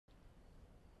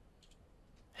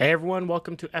Hey everyone,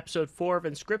 welcome to episode 4 of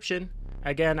Inscryption.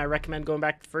 Again, I recommend going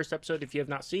back to the first episode if you have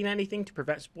not seen anything to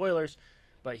prevent spoilers.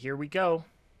 But here we go.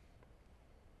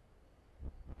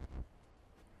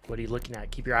 What are you looking at?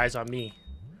 Keep your eyes on me.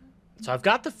 So I've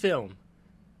got the film,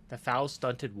 The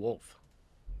Foul-Stunted Wolf.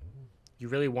 You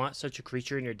really want such a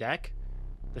creature in your deck?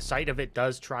 The sight of it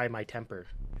does try my temper.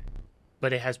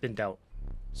 But it has been dealt,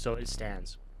 so it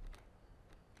stands.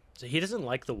 So he doesn't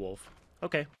like the wolf.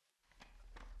 Okay.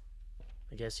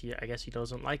 I guess he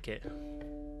doesn't like it.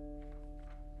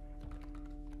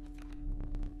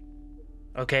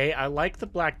 Okay, I like the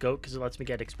black goat because it lets me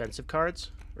get expensive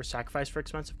cards or sacrifice for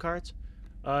expensive cards.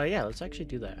 Yeah, let's actually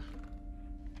do that.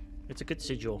 It's a good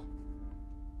sigil.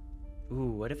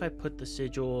 Ooh, what if I put the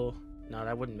sigil? No,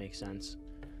 that wouldn't make sense.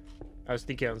 I was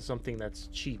thinking on something that's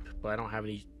cheap, but I don't have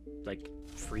any like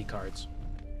free cards.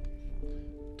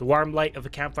 The warm light of a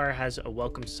campfire has a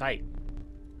welcome sight.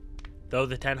 Though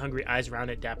the 10 hungry eyes around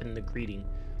it dampen the greeting.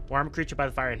 Warm creature by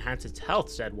the fire enhance its health,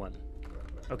 said one.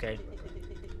 Okay.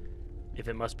 If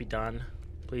it must be done,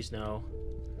 please no.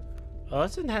 Oh,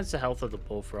 let's enhance the health of the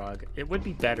bullfrog. It would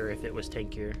be better if it was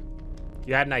tankier.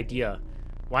 You had an idea.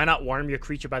 Why not warm your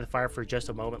creature by the fire for just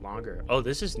a moment longer? Oh,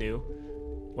 this is new.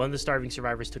 One of the starving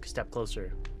survivors took a step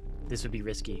closer. This would be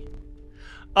risky.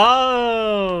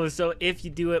 Oh, so if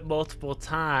you do it multiple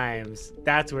times,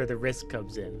 that's where the risk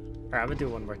comes in. All right, I'm gonna do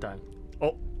it one more time.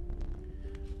 Oh.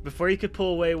 Before you could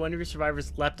pull away, one of your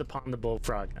survivors leapt upon the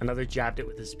bullfrog. Another jabbed it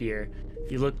with a spear.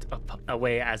 He looked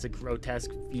away as a grotesque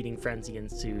feeding frenzy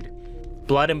ensued.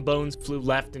 Blood and bones flew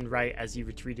left and right as he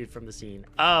retreated from the scene.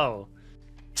 Oh.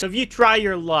 So if you try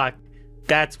your luck,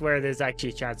 that's where there's actually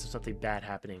a chance of something bad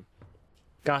happening.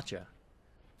 Gotcha.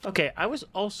 Okay, I was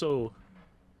also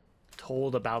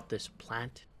told about this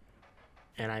plant.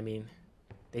 And I mean,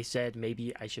 they said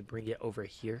maybe I should bring it over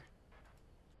here.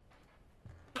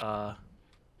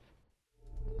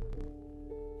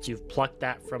 You've plucked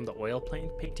that from the oil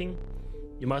painting?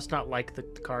 You must not like the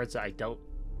cards that I don't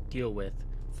deal with.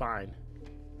 Fine.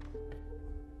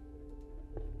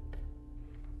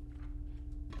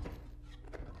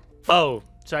 Oh,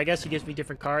 so I guess he gives me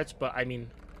different cards, but I mean,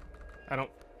 I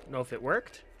don't know if it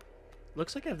worked.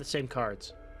 Looks like I have the same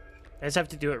cards. I just have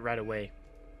to do it right away.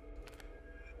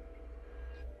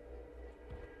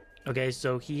 Okay,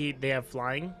 so they have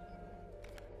flying.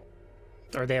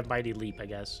 Or they have mighty leap, I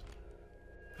guess.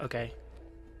 Okay.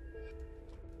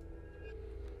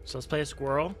 So let's play a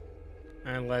squirrel.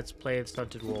 And let's play a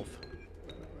stunted wolf.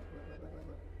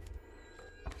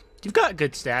 You've got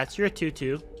good stats. You're a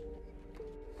 2-2.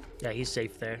 Yeah, he's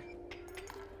safe there.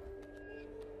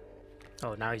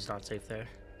 Oh, now he's not safe there.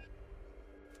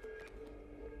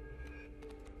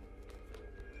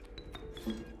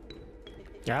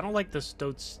 Yeah, I don't like the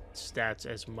Stoat's stats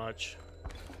as much.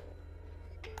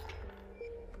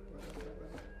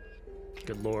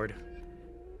 Good lord.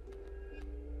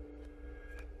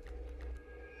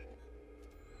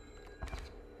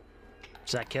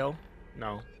 Does that kill?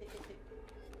 No.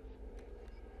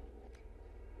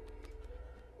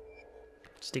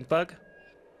 Stink bug?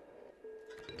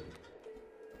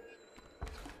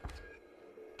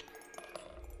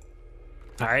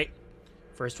 Alright.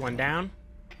 First one down.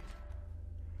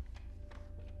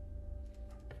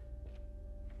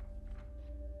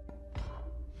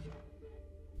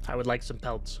 I would like some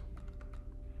pelts.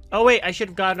 Oh wait, I should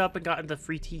have gotten up and gotten the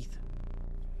free teeth.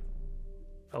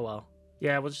 Oh well.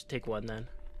 Yeah, we'll just take one then.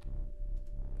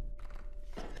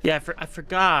 Yeah, I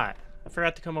forgot. I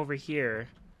forgot to come over here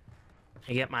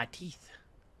and get my teeth.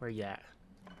 Where you at?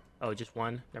 Oh, just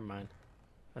one? Never mind.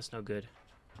 That's no good.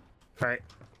 Alright,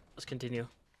 let's continue.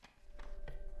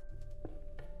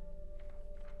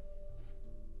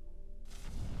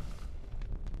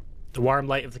 The warm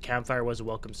light of the campfire was a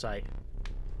welcome sight.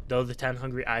 Though the 10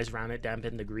 hungry eyes round it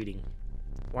dampened the greeting.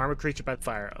 Warm a creature by the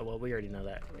fire. Oh, well, we already know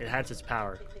that. It has its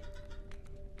power.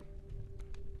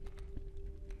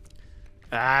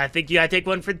 I think you gotta take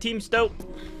one for Team Stoat.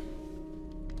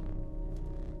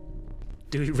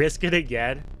 Do we risk it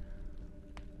again?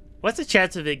 What's the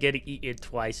chance of it getting eaten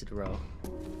twice in a row?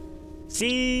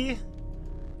 See?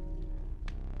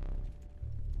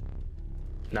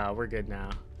 No, we're good now.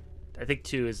 I think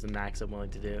 2 is the max I'm willing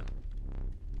to do.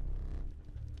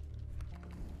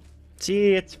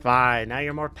 See, it's fine. Now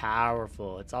you're more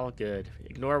powerful. It's all good.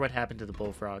 Ignore what happened to the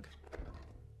bullfrog.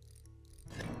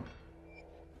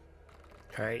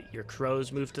 Alright, your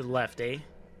crows move to the left, eh?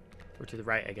 Or to the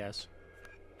right, I guess.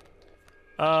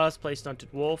 Let's play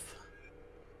Stunted Wolf.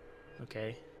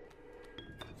 Okay.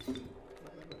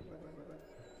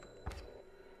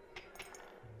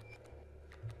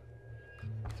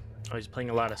 Oh, he's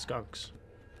playing a lot of skunks.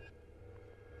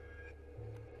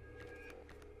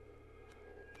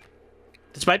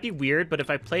 This might be weird, but if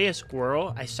I play a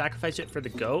squirrel, I sacrifice it for the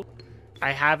goat.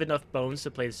 I have enough bones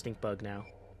to play the stink bug now.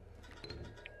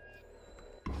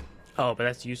 Oh, but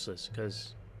that's useless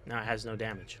because now it has no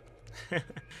damage.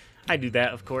 I do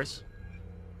that, of course.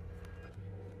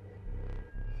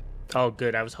 Oh,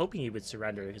 good. I was hoping he would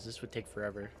surrender because this would take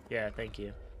forever. Yeah, thank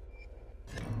you.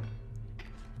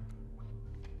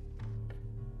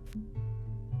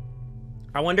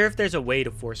 I wonder if there's a way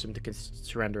to force him to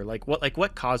surrender. Like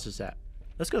what causes that?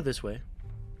 Let's go this way.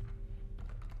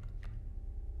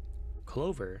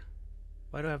 Clover.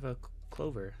 Why do I have a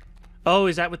clover? Oh,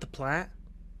 is that with the plant?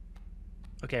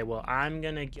 Okay, well, I'm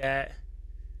gonna get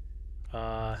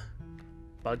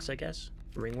bugs, I guess.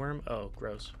 Ringworm. Oh,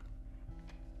 gross.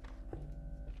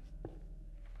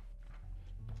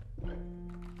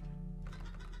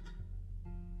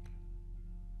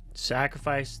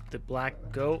 Sacrifice the black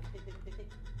goat.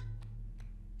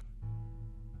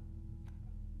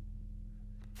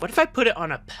 What if I put it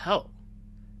on a pelt?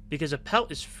 Because a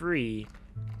pelt is free,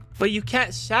 but you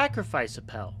can't sacrifice a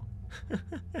pelt.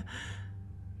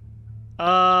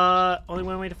 Only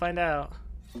one way to find out.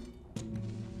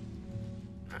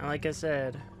 Like I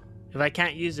said, if I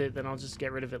can't use it, then I'll just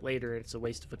get rid of it later. It's a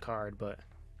waste of a card, but...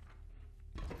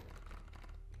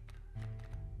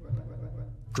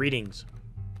 Greetings.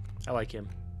 I like him.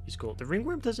 He's cool. The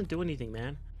ringworm doesn't do anything,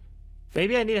 man.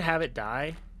 Maybe I need to have it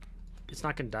die. It's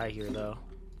not gonna die here, though.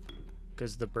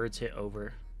 Because the birds hit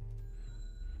over.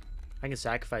 I can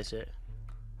sacrifice it.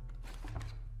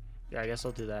 Yeah, I guess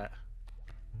I'll do that.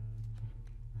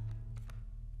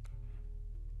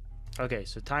 Okay,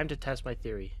 so time to test my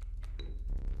theory.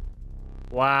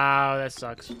 Wow, that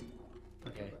sucks.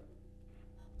 Okay.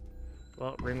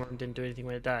 Well, ringworm didn't do anything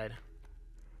when it died.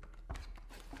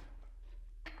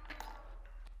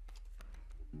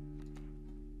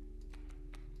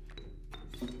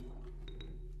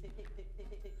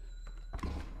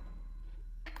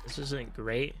 This isn't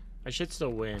great. I should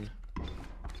still win.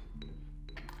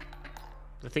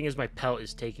 The thing is, my pelt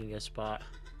is taking a spot.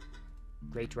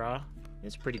 Great draw.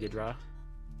 It's a pretty good draw.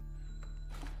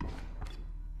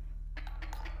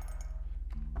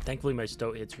 Thankfully, my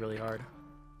stoat hits really hard.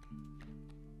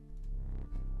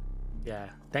 Yeah,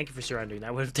 thank you for surrendering.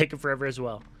 That would have taken forever as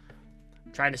well.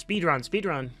 I'm trying to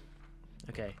speedrun.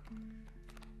 Okay.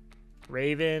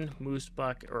 Raven, moose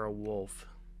buck, or a wolf.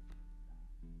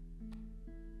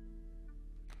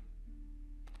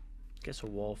 Guess a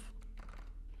wolf.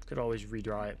 Could always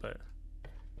redraw it, but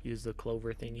use the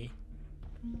clover thingy.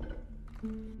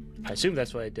 I assume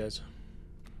that's what it does.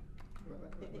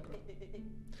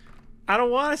 I don't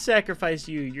want to sacrifice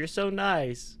you. You're so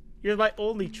nice. You're my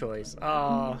only choice.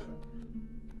 Aw.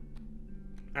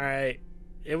 Alright.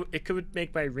 It could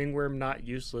make my ringworm not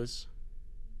useless.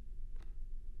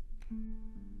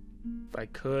 I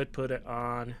could put it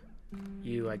on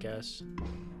you, I guess.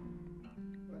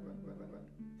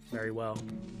 Very well.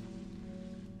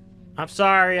 I'm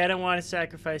sorry, I didn't want to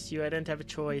sacrifice you. I didn't have a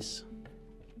choice.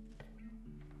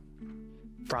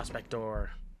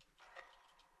 Prospector.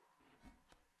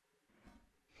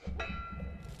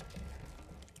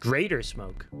 Greater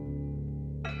smoke.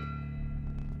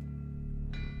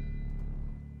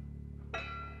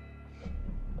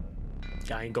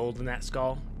 Giant gold in that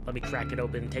skull. Let me crack it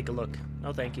open and take a look.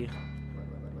 No, thank you.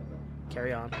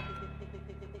 Carry on.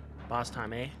 Boss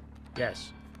time, eh?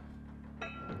 Yes.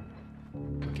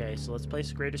 Okay, so let's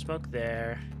place a greater smoke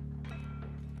there.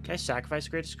 Can I sacrifice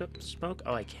greater smoke?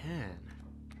 Oh, I can.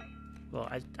 Well,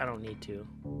 I don't need to.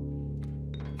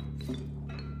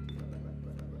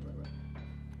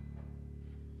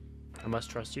 I must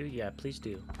trust you? Yeah, please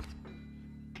do.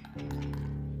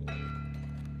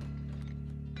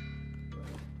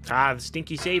 Ah, the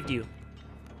stinky saved you.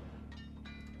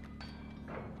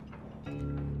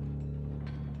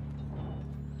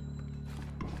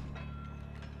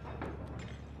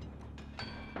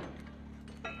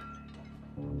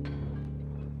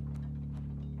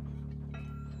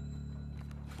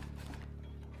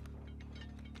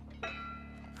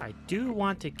 I do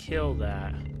want to kill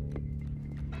that.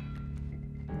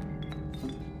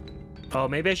 Oh,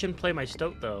 maybe I shouldn't play my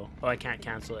stoat though. Oh, I can't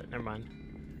cancel it. Never mind.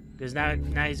 Because now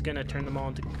he's gonna turn them all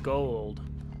into gold.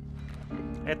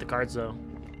 I hit the cards though.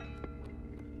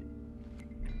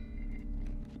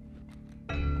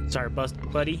 Sorry,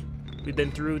 buddy. We've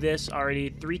been through this already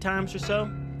 3 times or so.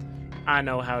 I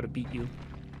know how to beat you.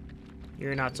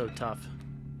 You're not so tough.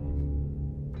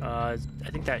 I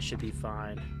think that should be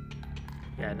fine.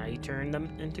 Yeah, now you turn them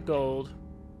into gold.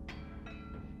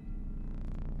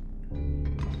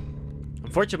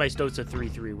 Unfortunately, my stoat's a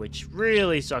 3-3, which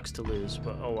really sucks to lose,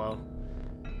 but oh well.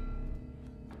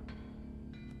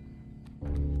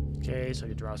 Okay, so I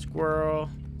can draw a squirrel.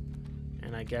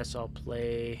 And I guess I'll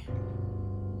play...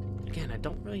 Again, I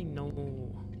don't really know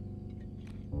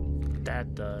what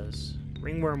that does.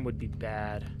 Ringworm would be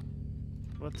bad.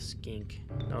 What about the skink?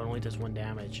 No, it only does 1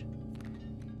 damage.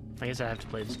 I guess I have to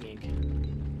play the skink.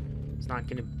 It's not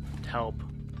going to help.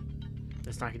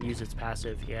 It's not going to use its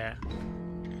passive, yeah.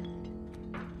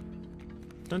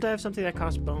 Don't I have something that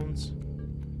costs bones?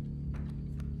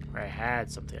 Or I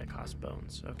had something that costs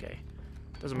bones. Okay.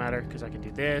 Doesn't matter, because I can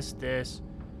do this, this,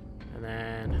 and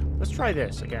then... Let's try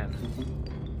this again.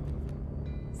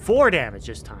 4 damage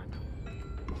this time.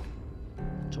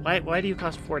 So why do you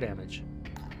cost 4 damage?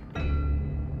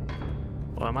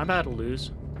 Well, am I about to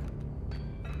lose?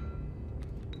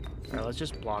 Alright, let's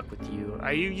just block with you.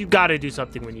 You gotta do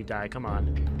something when you die, come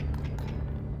on.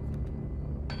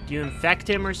 Do you infect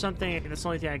him or something? That's the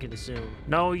only thing I can assume.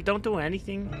 No, you don't do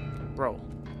anything? Bro.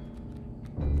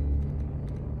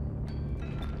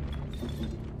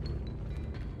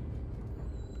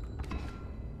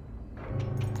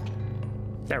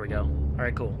 There we go.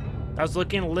 Alright, cool. That was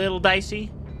looking a little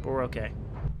dicey, but we're okay.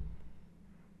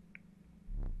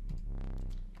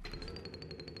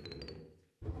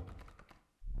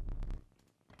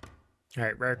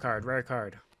 Alright, rare card, rare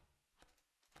card.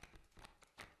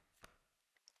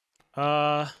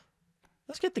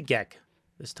 Let's get the Gek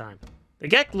this time. The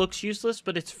Gek looks useless,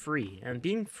 but it's free, and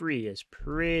being free is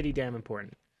pretty damn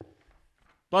important.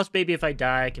 Plus, maybe if I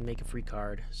die, I can make a free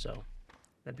card, so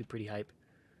that'd be pretty hype.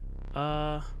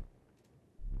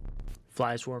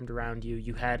 Flies swarmed around you.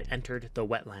 You had entered the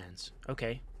wetlands.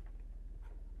 Okay.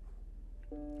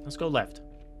 Let's go left.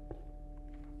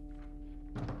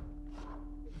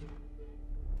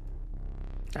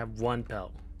 I have 1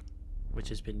 pelt, which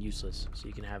has been useless, so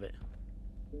you can have it.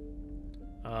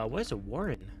 What is a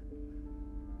warren?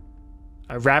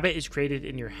 A rabbit is created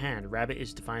in your hand. Rabbit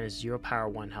is defined as 0 power,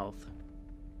 1 health.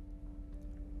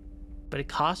 But it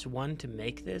costs 1 to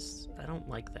make this? I don't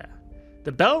like that.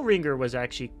 The bell ringer was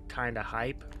actually kind of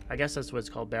hype. I guess that's what it's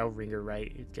called, bell ringer,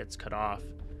 right? It gets cut off.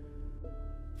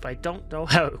 But I don't know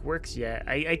how it works yet.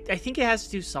 I think it has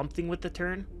to do something with the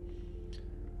turn.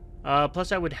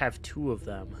 Plus I would have 2 of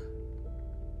them.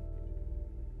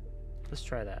 Let's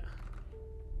try that.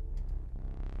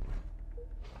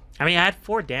 I mean, I had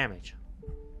 4 damage.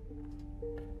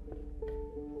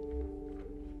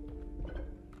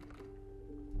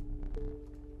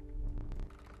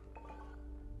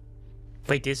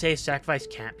 Wait, did it say a sacrifice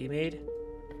can't be made?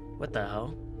 What the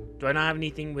hell? Do I not have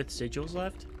anything with sigils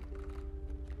left?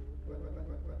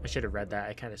 I should have read that.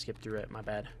 I kind of skipped through it. My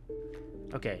bad.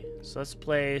 Okay, so let's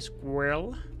play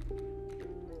Squirrel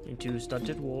into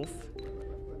Stunted Wolf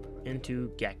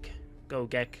into Gek. Go,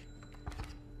 Gek.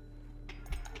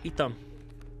 Eat them.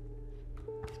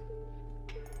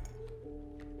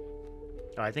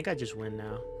 Oh, I think I just win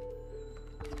now.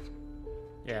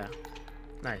 Yeah.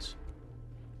 Nice.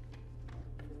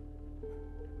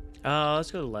 Let's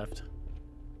go to the left.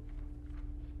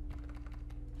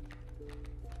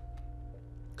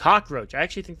 Cockroach. I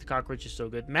actually think the cockroach is so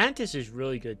good. Mantis is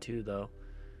really good too, though.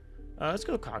 Let's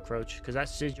go cockroach, because that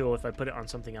sigil, if I put it on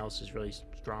something else, is really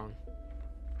strong.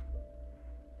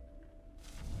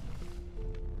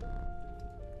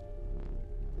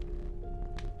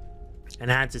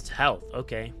 Enhance its health.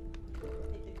 Okay.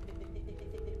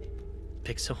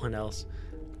 Pick someone else.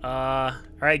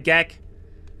 Alright, Gek.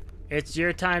 It's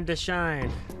your time to shine.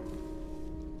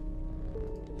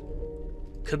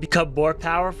 Could become more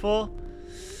powerful.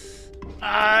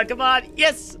 Come on.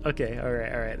 Yes. Okay. All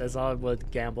right. That's all I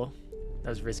would gamble. That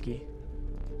was risky.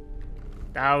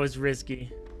 That was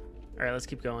risky. All right. Let's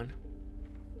keep going.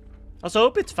 Also,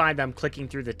 hope it's fine that I'm clicking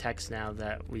through the text now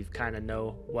that we've kind of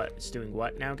know what's doing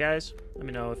what now, guys. Let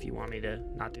me know if you want me to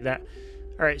not do that.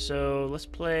 All right. So let's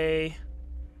play...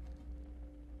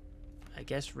 I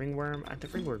guess ringworm. The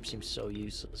ringworm seems so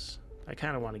useless. I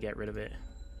kind of want to get rid of it.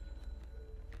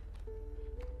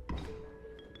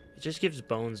 It just gives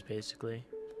bones, basically.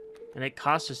 And it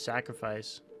costs a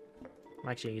sacrifice. I'm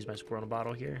actually going to use my squirrel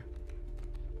bottle here.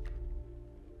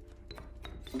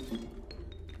 So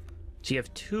you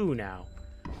have 2 now.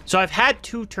 So I've had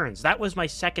 2 turns. That was my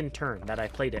 2nd turn that I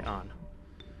played it on.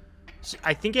 So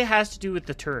I think it has to do with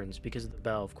the turns because of the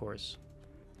bell, of course.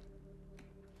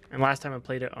 And last time I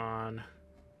played it on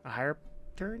a higher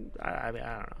turn? I mean,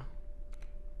 I don't know.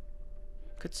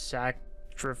 Could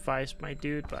sacrifice my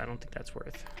dude, but I don't think that's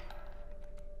worth.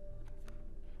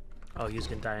 Oh, he's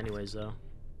gonna die anyways, though.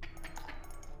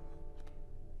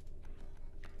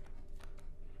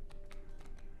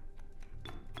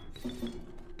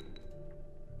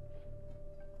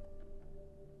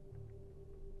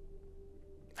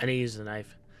 I need to use the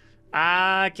knife.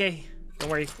 Okay. Don't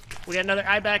worry. We got another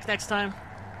eye back next time.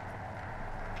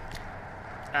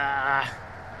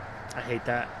 I hate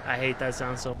that. I hate that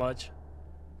sound so much.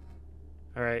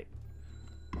 Alright.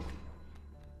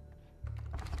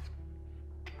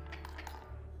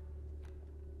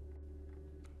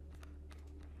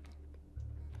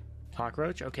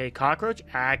 Cockroach? Okay, cockroach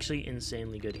actually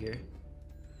insanely good here.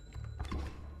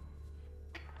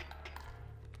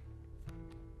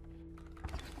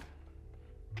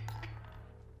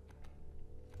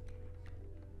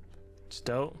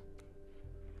 Stoat.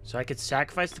 So I could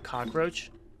sacrifice the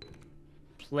cockroach,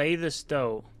 play the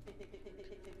stoat,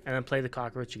 and then play the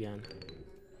cockroach again.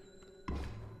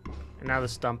 And now the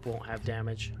stump won't have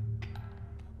damage.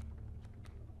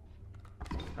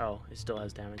 Oh, it still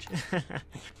has damage.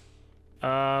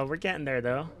 We're getting there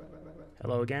though.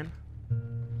 Hello again.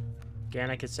 Again,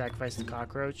 I could sacrifice the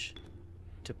cockroach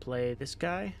to play this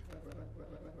guy.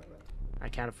 I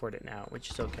can't afford it now,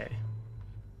 which is okay.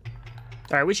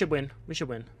 Alright, we should win. We should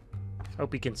win.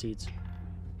 Hope he concedes.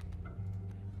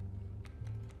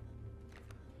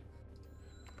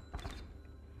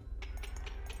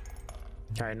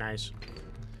 Alright, nice.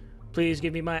 Please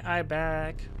give me my eye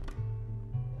back.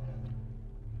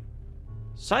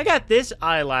 So I got this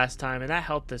eye last time, and that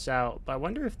helped us out. But I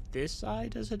wonder if this eye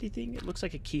does anything. It looks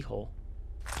like a keyhole.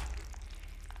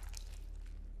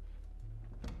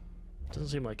 Doesn't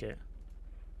seem like it.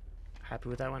 Happy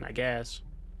with that one, I guess.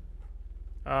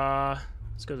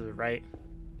 Let's go to the right.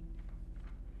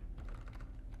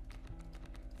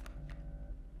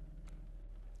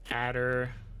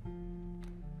 Adder.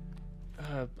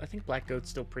 I think Black Goat's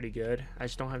still pretty good. I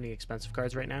just don't have any expensive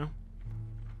cards right now.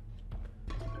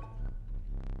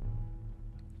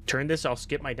 Turn this, I'll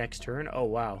skip my next turn. Oh,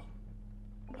 wow.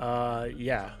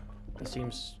 Yeah. That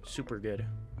seems super good.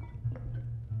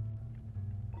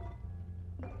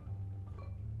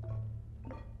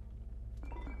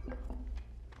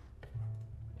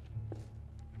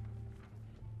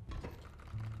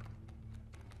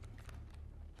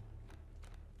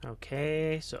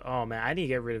 Okay, so oh man, I need to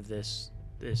get rid of this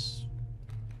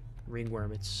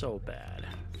ringworm. It's so bad.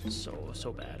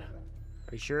 So bad.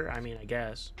 Are you sure? I mean, I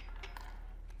guess.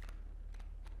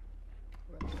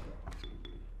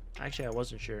 Actually, I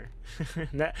wasn't sure.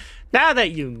 Now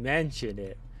that you mention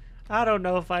it, I don't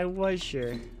know if I was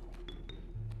sure.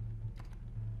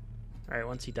 Alright,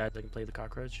 once he dies, I can play the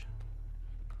cockroach.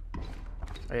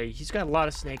 Hey, he's got a lot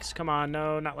of snakes. Come on,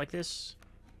 no, not like this.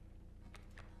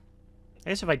 I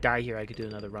guess if I die here, I could do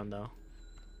another run, though.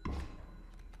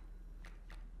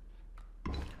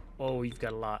 Oh, you've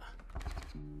got a lot.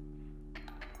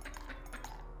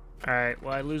 Alright,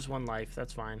 well, I lose one life.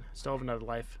 That's fine. Still have another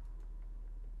life.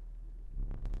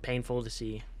 Painful to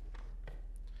see.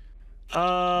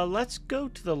 Let's go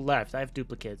to the left. I have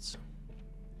duplicates.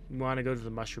 We want to go to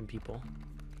the mushroom people.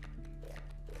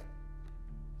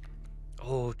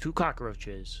 Oh, 2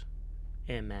 cockroaches.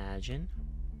 Imagine.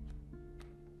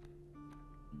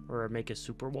 Or make a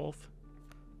super wolf.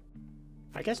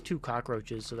 I guess 2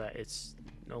 cockroaches so that it's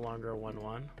no longer a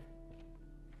 1-1.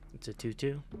 It's a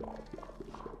 2-2.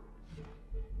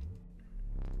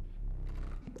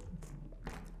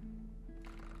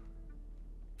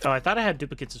 Oh, I thought I had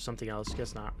duplicates of something else.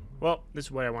 Guess not. Well, this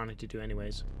is what I wanted to do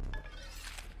anyways.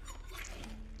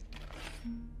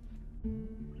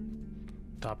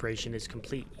 The operation is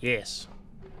complete. Yes.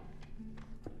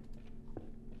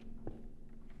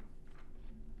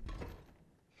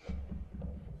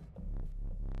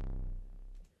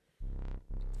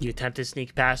 You attempt to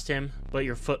sneak past him, but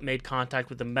your foot made contact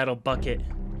with the metal bucket.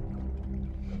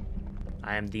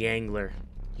 I am the angler.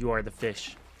 You are the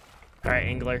fish. Alright,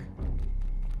 angler.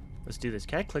 Let's do this.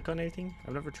 Can I click on anything?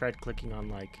 I've never tried clicking on,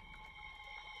 like,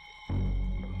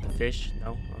 the fish.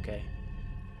 No? Okay.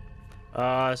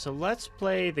 So let's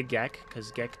play the Gek,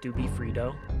 because Gek do be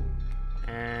Frito.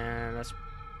 And that's...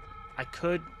 I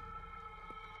could...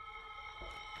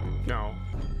 No.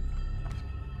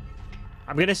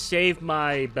 I'm gonna save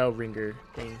my bell ringer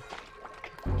thing.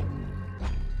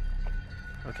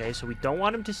 Okay, so we don't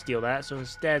want him to steal that, so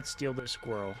instead steal the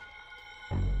squirrel.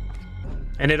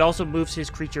 And it also moves his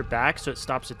creature back, so it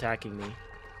stops attacking me.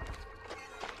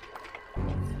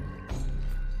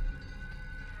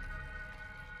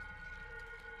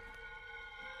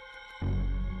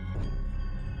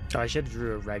 Oh, I should have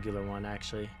drew a regular one,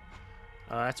 actually.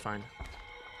 That's fine.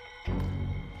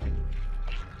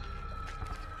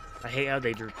 I hate how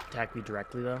they attack me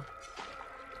directly, though.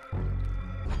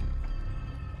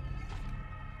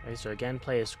 Okay, so again,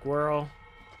 play a squirrel.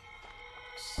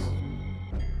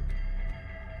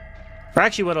 Or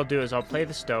actually, what I'll do is I'll play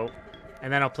the stoat,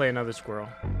 and then I'll play another squirrel.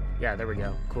 Yeah, there we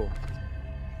go. Cool.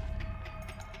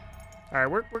 All right,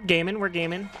 we're gaming. We're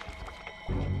gaming.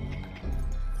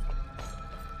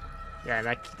 Yeah,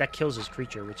 that kills his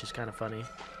creature, which is kind of funny.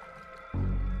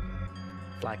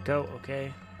 Black goat,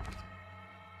 okay.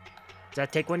 Does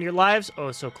that take one of your lives? Oh,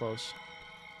 it's so close.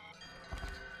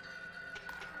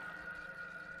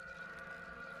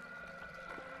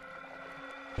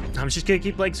 I'm just gonna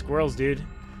keep playing squirrels, dude.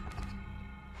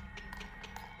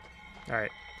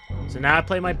 Alright. So now I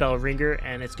play my bell ringer,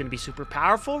 and it's gonna be super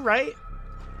powerful, right?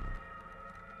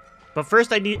 But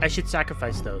first I should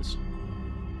sacrifice those.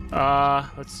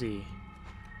 Let's see.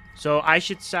 So I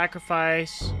should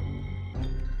sacrifice...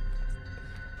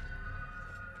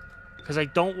 because I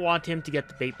don't want him to get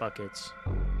the bait buckets.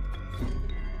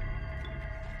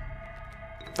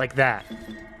 Like that.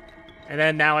 And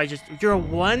then now I just... You're a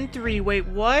 1-3. Wait,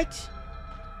 what?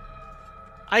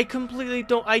 I completely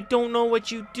don't... I don't know what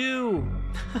you do.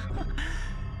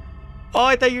 Oh,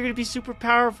 I thought you were going to be super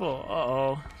powerful.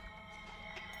 Uh-oh.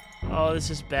 Oh, this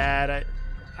is bad.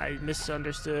 I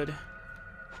misunderstood.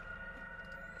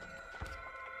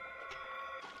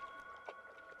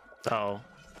 Uh-oh.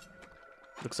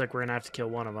 Looks like we're going to have to kill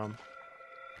one of them.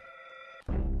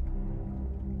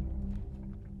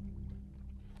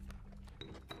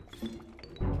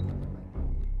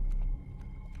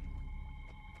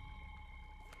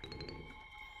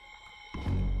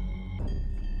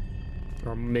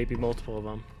 Or maybe multiple of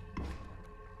them.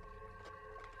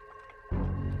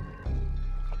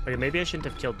 Okay, maybe I shouldn't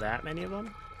have killed that many of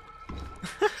them.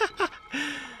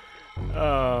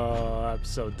 Oh, I'm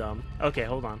so dumb. Okay,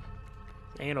 hold on.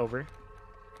 Ain't over.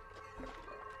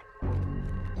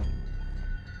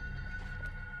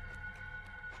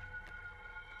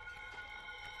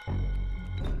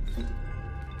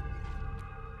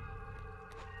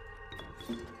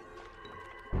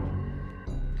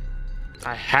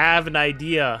 I have an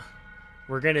idea.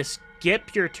 We're gonna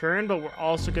skip your turn, but we're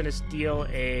also gonna steal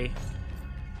a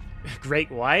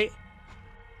great white.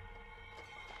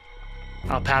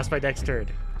 I'll pass my next turn.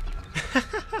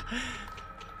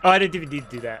 Oh, I didn't even need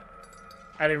to do that.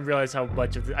 I didn't realize how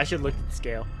much of I should look at the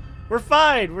scale. We're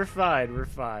fine. We're fine. We're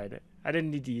fine. I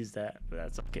didn't need to use that, but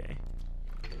that's okay.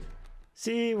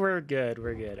 See, we're good.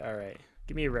 We're good. All right.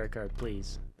 Give me a rare card,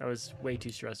 please. That was way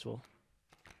too stressful.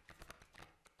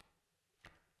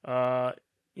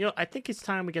 You know, I think it's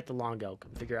time we get the long elk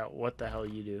and figure out what the hell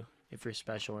you do, if you're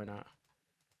special or not.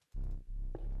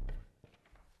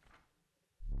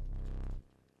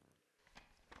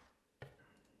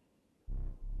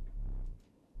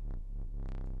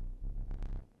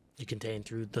 You contain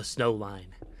through the snow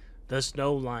line. The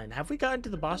snow line. Have we gotten to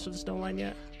the boss of the snow line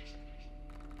yet?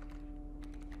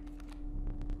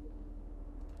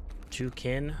 Two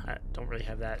kin? I don't really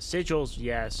have that. Sigils,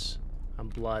 yes. I'm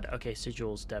blood. Okay,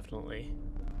 sigils, definitely.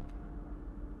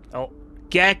 Oh,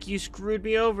 Gek, you screwed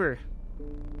me over.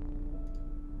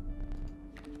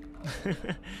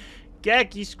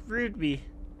 Gek, you screwed me.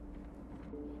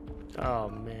 Oh,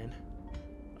 man.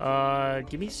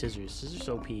 Give me scissors. Scissors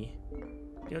OP.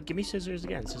 You know, give me scissors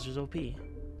again. Scissors OP.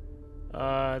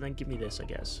 Then give me this, I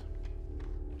guess.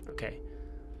 Okay.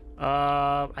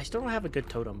 I still don't have a good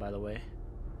totem, by the way.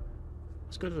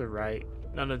 Let's go to the right.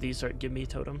 None of these are give me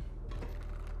totem.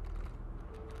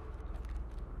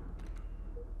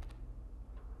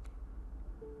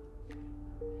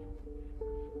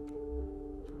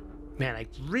 Man, I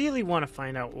really want to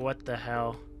find out what the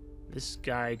hell this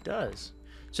guy does.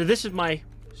 So this is my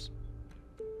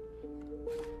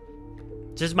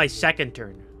second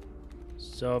turn.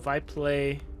 So if I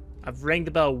play, I've rang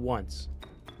the bell once.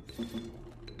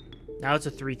 Now it's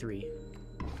a 3-3.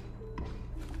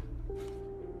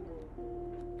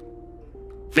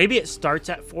 Maybe it starts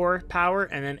at 4 power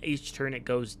and then each turn it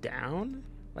goes down.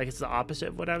 Like it's the opposite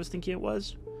of what I was thinking it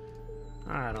was.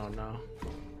 I don't know.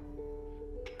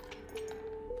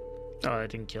 Oh,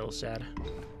 that didn't kill. Sad.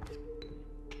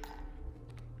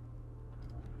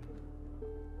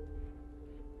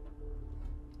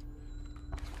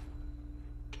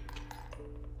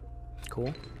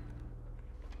 Cool.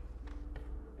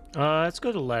 Let's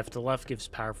go to the left. The left gives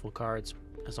powerful cards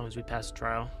as long as we pass the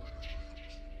trial.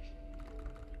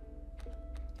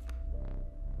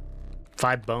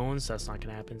 5 bones. That's not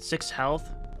gonna happen. 6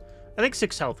 health. I think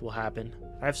 6 health will happen.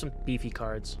 I have some beefy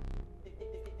cards.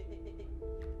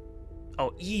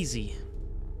 Oh, easy.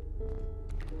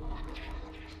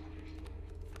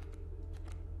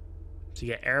 So you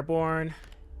get airborne.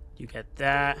 You get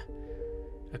that.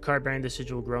 A card bearing this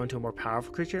sigil will grow into a more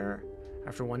powerful creature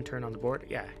after 1 turn on the board.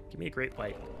 Yeah, give me a great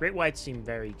white. Great whites seem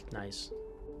very nice.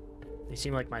 They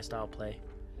seem like my style of play.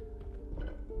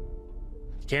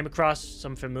 Came across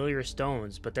some familiar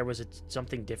stones, but there was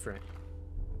something different.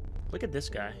 Look at this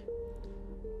guy.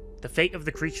 The fate of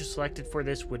the creature selected for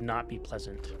this would not be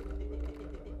pleasant.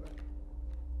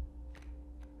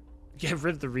 Get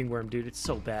rid of the ringworm, dude. It's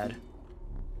so bad.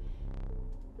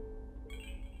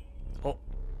 Oh,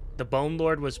 the Bone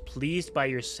Lord was pleased by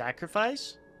your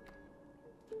sacrifice?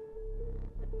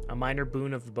 A minor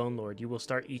boon of the Bone Lord. You will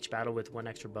start each battle with 1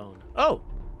 extra bone. Oh,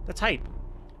 that's hype.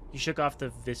 You shook off the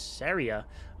viscera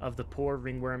of the poor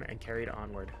ringworm and carried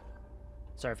onward.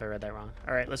 Sorry if I read that wrong.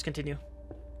 All right, let's continue.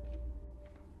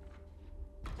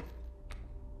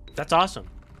 That's awesome.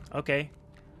 Okay.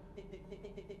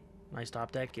 Nice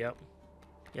top deck. Yep.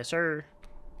 Yes, sir.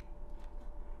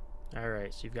 All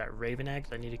right, so you've got raven eggs.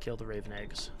 I need to kill the raven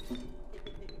eggs.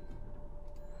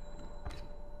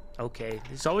 Okay,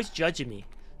 he's always judging me.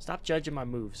 Stop judging my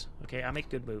moves. Okay, I make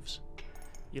good moves.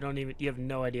 You have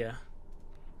no idea.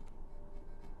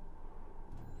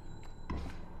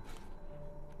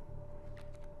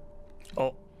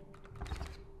 Oh.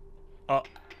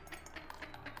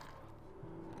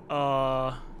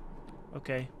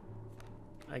 Okay.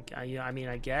 I mean,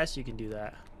 I guess you can do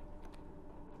that.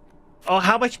 Oh,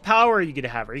 how much power are you gonna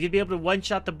have? Are you gonna be able to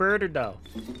one-shot the bird or no?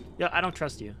 Yeah, I don't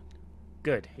trust you.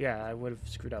 Good. Yeah, I would have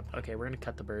screwed up. Okay, we're gonna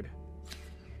cut the bird.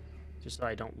 Just so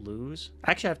I don't lose.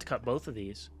 Actually, I have to cut both of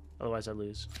these. Otherwise, I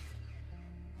lose.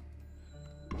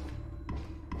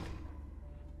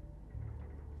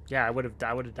 Yeah, I would have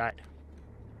died.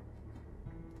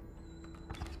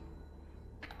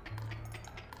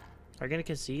 Are you gonna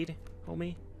concede,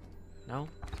 homie? No?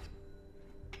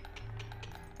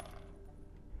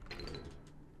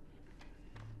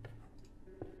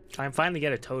 I'm finally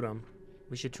get a totem.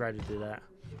 We should try to do that.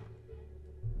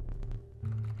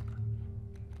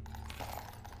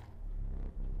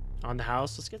 On the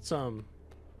house, let's get some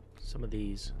of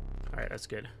these. All right, that's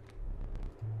good.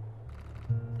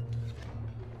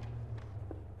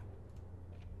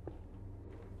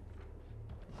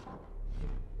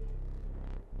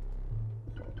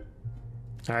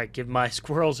 All right, give my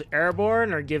squirrels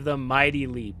airborne or give them mighty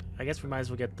leap. I guess we might as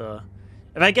well get the...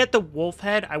 If I get the wolf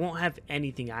head, I won't have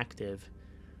anything active.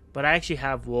 But I actually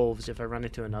have wolves if I run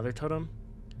into another totem.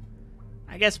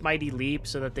 I guess mighty leap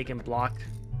so that they can block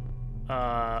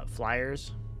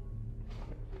flyers.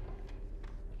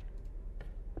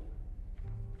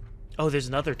 Oh, there's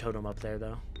another totem up there,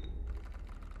 though.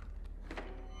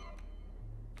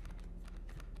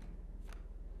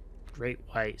 Great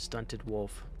white stunted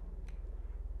wolf.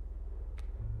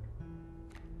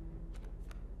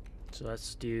 So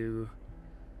let's do...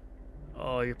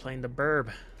 Oh, you're playing the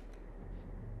burb.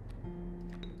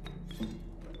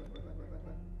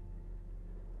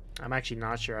 I'm actually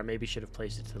not sure. I maybe should have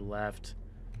placed it to the left.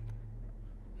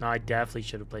 No, I definitely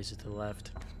should have placed it to the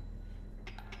left.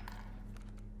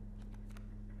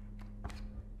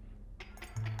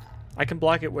 I can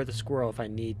block it with a squirrel if I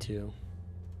need to.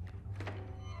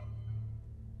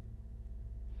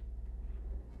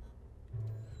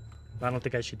 But I don't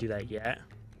think I should do that yet.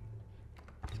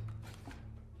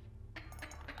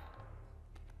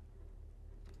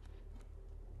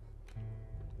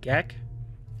 Gek?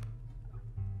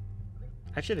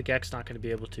 Actually, the Gek's not going to be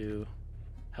able to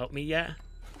help me yet.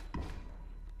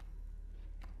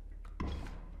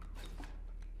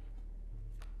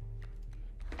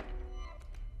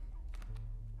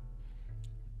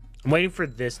 I'm waiting for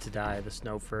this to die, the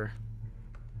snow fur.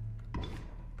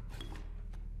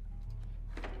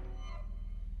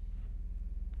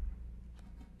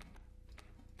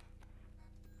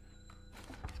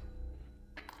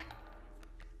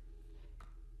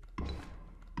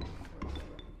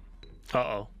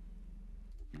 Uh-oh.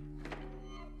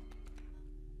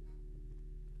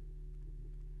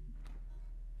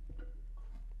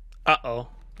 Uh-oh.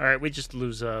 Alright, we just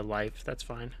lose a life. That's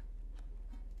fine.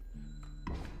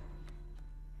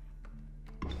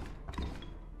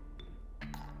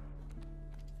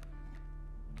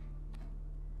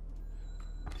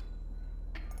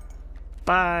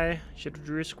 Bye. Should have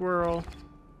drew a squirrel.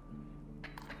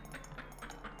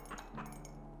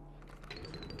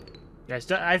 Guys,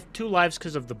 I have 2 lives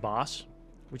because of the boss,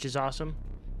 which is awesome.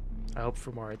 I hope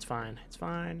for more. It's fine. It's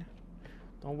fine.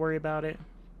 Don't worry about it.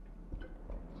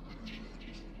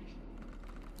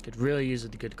 Could really use a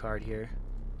good card here.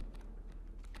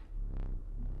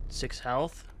 6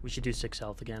 health. We should do 6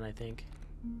 health again, I think.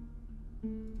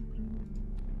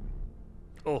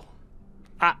 Oh.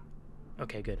 Ah.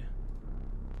 Okay, good.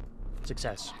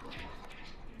 Success.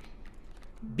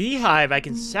 Beehive. I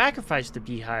can sacrifice the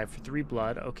beehive for 3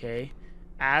 blood. Okay.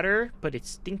 Adder, but it's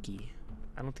stinky.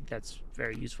 I don't think that's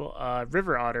very useful.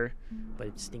 River otter, but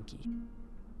it's stinky.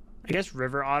 I guess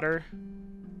river otter.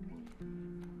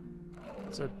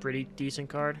 It's a pretty decent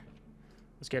card.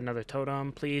 Let's get another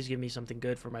totem. Please give me something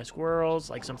good for my squirrels,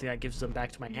 like something that gives them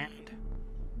back to my hand.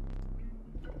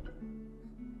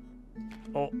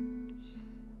 Oh.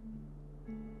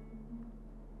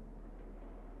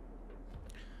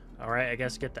 Alright, I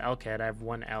guess get the elk head. I have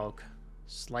one elk.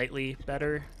 Slightly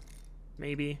better,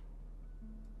 maybe.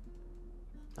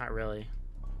 Not really.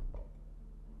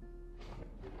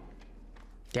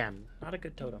 Damn, not a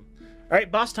good totem.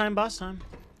 Alright, boss time, boss time.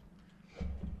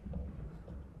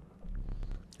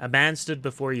 A man stood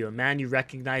before you, a man you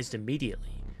recognized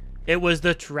immediately. It was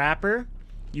the trapper.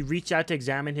 You reached out to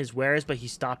examine his wares, but he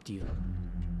stopped you.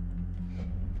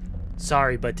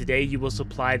 Sorry, but today you will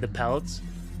supply the pelts.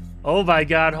 Oh my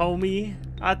god, homie.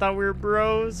 I thought we were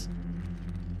bros.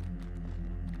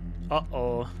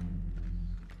 Uh-oh.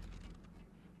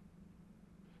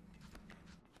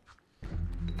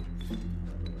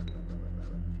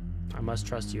 I must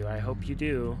trust you. I hope you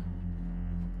do.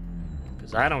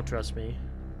 Because I don't trust me.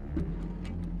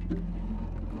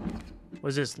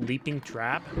 Was this leaping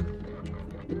trap?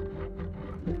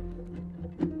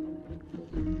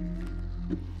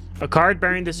 A card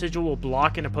bearing the sigil will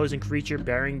block an opposing creature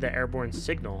bearing the airborne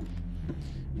signal.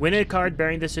 When a card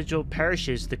bearing the sigil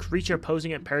perishes, the creature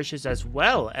opposing it perishes as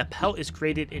well. A pelt is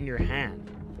created in your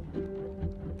hand.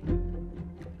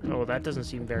 Oh, that doesn't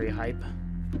seem very hype.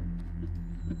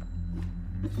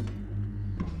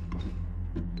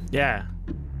 Yeah,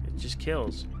 it just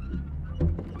kills.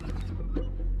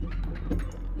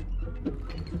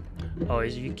 Oh, are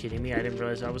you kidding me? I didn't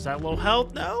realize I was that low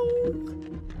health. No!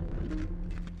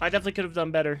 I definitely could have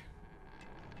done better.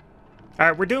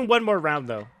 Alright, we're doing one more round,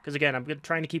 though. Because, again, I'm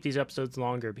trying to keep these episodes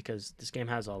longer because this game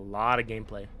has a lot of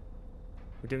gameplay.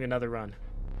 We're doing another run.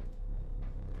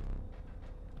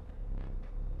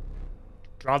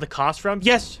 Draw the cost from?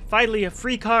 Yes! Finally, a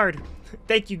free card!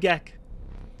 Thank you, Gek.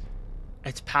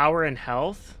 It's power and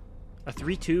health. A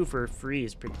 3-2 for free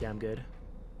is pretty damn good.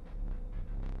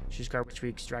 Choose card which we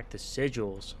extract the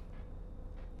sigils.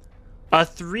 A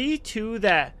 3-2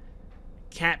 that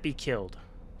can't be killed.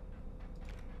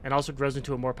 And also grows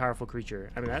into a more powerful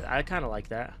creature. I mean, I kind of like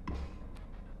that.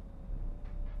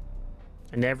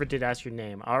 I never did ask your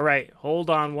name. Alright, hold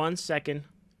on 1 second.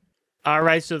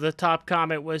 Alright, so the top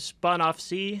comment was spun off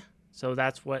C. So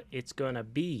that's what it's gonna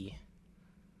be.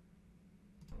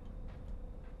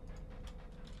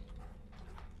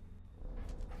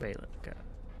 Wait, look.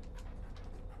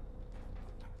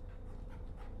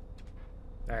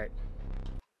 Alright.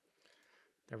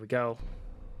 There we go.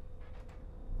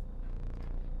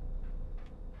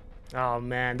 Oh,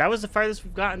 man. That was the farthest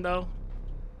we've gotten, though.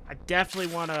 I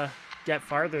definitely want to get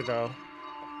farther, though.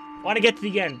 Want to get to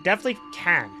the end. Definitely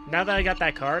can. Now that I got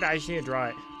that card, I just need to draw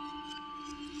it.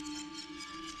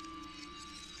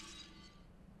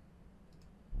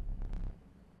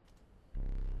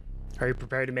 Are you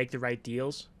prepared to make the right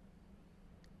deals?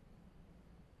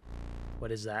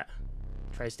 What is that?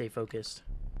 Try to stay focused.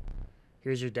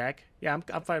 Here's your deck. Yeah,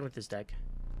 I'm fine with this deck.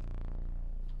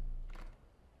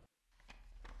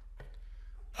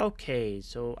 Okay,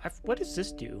 so what does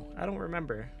this do? I don't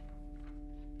remember.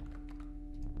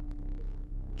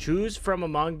 Choose from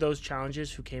among those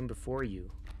challenges who came before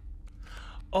you.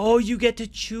 Oh, you get to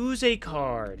choose a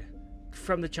card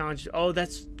from the challenge. Oh,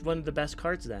 that's one of the best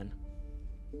cards then.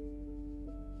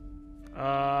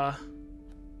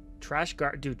 Trash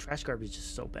garbage. Dude, trash garbage is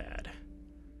so bad.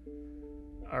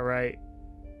 Alright.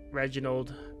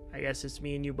 Reginald. I guess it's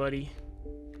me and you, buddy.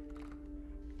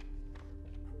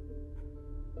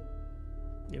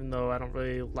 Even though I don't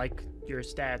really like your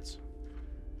stats.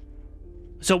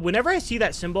 So whenever I see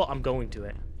that symbol, I'm going to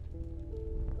it.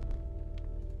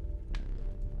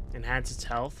 Enhance its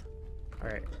health.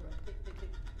 Alright.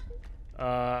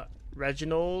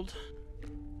 Reginald.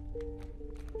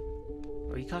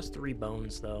 Oh, he costs 3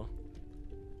 bones, though.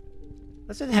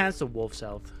 Let's enhance the wolf's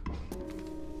health.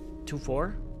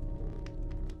 2-4.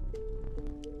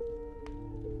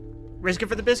 Risk it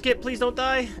for the biscuit. Please don't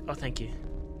die. Oh, thank you.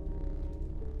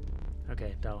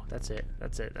 Okay, no, that's it.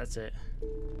 That's it. That's it.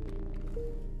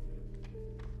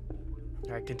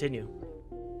 Alright, continue.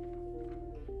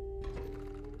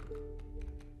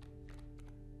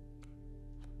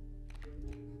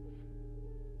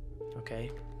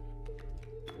 Okay.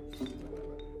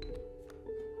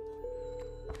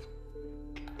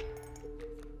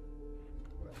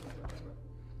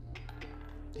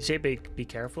 You say be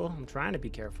careful? I'm trying to be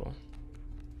careful.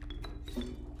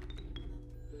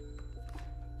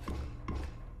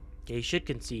 Okay, you should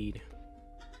concede.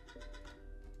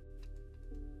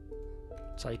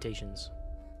 Salutations.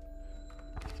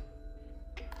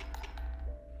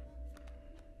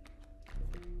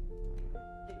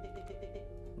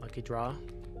 Lucky draw.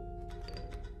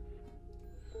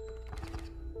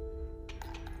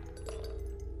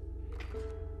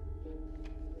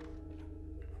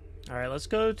 All right, let's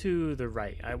go to the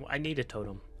right. I need a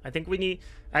totem. I think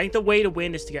the way to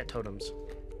win is to get totems.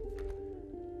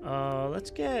 Let's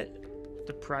get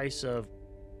the price of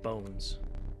bones.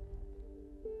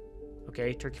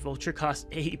 Okay, turkey vulture costs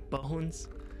 8 bones.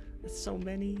 That's so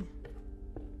many.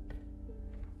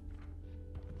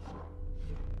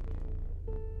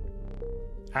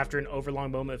 After an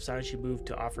overlong moment of silence, she moved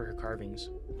to offer her carvings.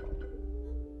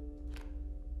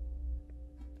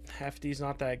 Hefty's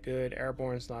not that good.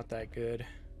 Airborne's not that good.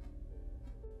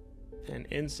 And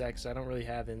insects, I don't really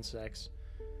have insects.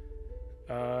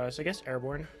 So I guess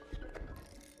airborne.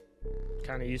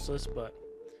 Kind of useless, but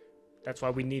that's why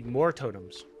we need more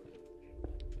totems.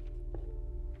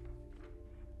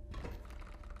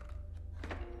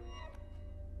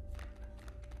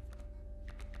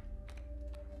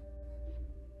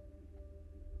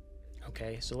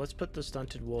 Okay, so let's put the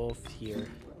stunted wolf here.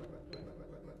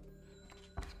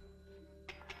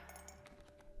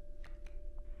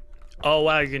 Oh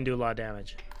wow, you're gonna do a lot of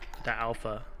damage. The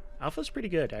alpha. Alpha's pretty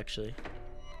good, actually.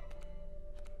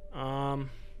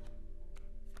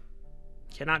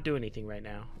 Cannot do anything right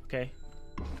now. Okay.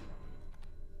 Did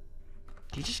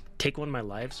he just take one of my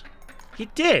lives? He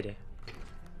did!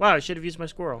 Wow, I should have used my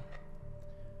squirrel.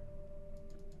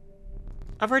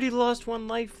 I've already lost 1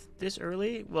 life this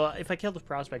early. Well, if I kill the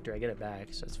prospector, I get it back,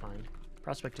 so that's fine.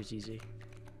 Prospector's easy.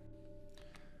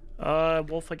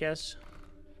 Wolf, I guess.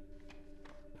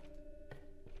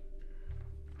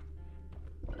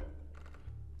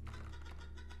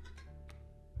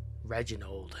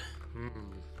 Reginald.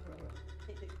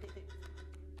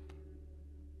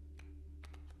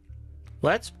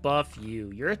 Let's buff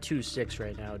you. You're a 2-6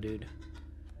 right now, dude.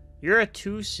 You're a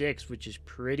 2-6, which is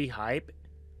pretty hype.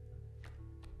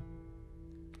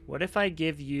 What if I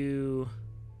give you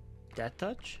Death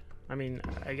Touch? I mean,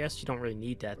 I guess you don't really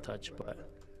need Death Touch, but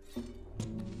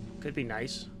could be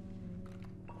nice.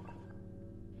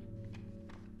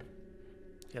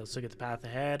 Okay, let's look at the path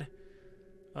ahead.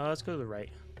 Let's go to the right.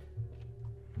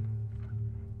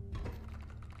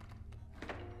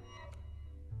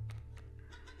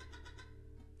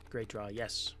 Great draw,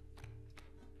 yes.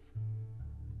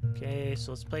 Okay,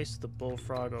 so let's place the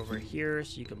bullfrog over here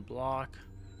so you can block.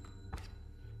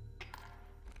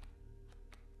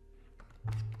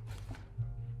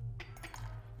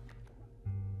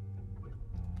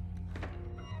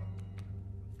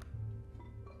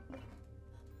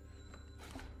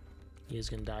 He is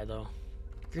gonna die though.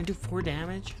 You're gonna do 4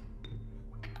 damage?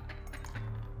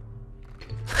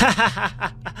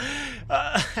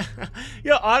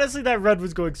 Yo, honestly, that run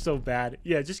was going so bad.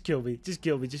 Yeah, just kill me. Just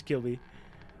kill me. Just kill me.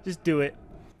 Just do it.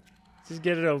 Just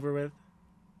get it over with.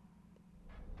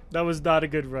 That was not a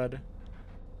good run.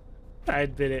 I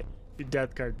admit it. Your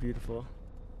death card, beautiful.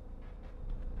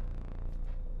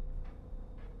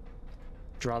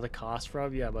 Draw the cost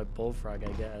from? Yeah, my bullfrog,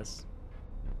 I guess.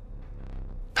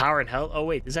 Power and health? Oh,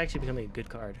 wait. This is actually becoming a good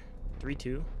card.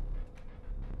 3-2.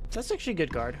 That's actually a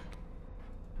good card.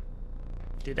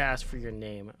 Did ask for your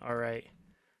name. Alright.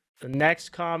 The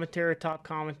next commenter, top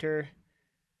commenter,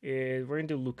 is... We're going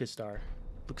to do Lucas Star.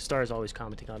 Lucas Star is always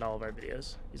commenting on all of our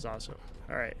videos. He's awesome.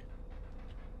 Alright.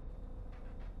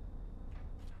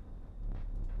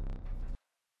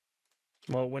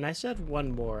 Well, when I said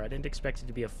 1 more, I didn't expect it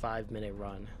to be a 5-minute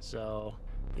run. So,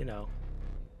 you know.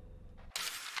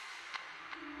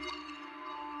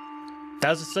 That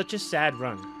was such a sad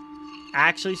run.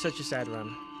 Actually, such a sad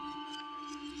run.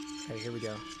 Okay, here we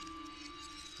go.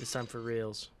 This time for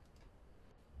reals.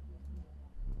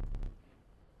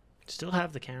 Still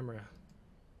have the camera.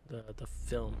 The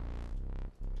film.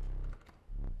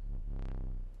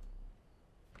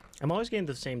 I'm always getting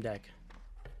the same deck.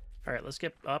 Alright, let's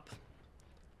get up.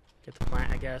 Get the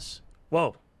plant, I guess.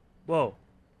 Whoa. Whoa.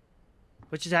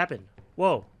 What just happened?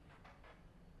 Whoa.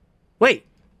 Wait.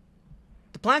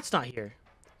 The plant's not here.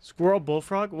 Squirrel,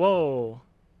 bullfrog? Whoa.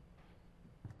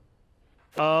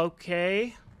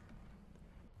 Okay.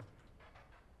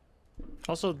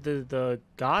 Also, the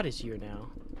god is here now.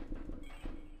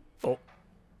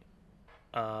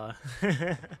 Oh.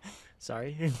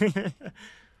 Sorry.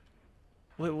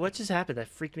 Wait, what just happened? That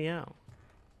freaked me out.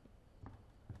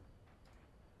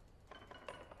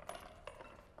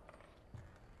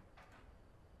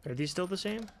 Are these still the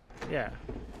same? Yeah.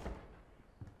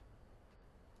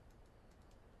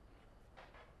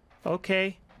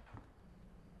 Okay.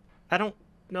 I don't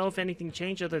know if anything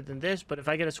changed other than this, but if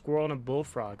I get a squirrel and a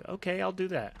bullfrog, okay, I'll do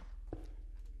that.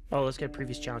 Oh, let's get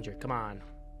previous challenger. Come on.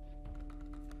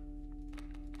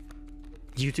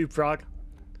 YouTube frog,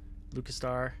 Lucas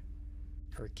Star,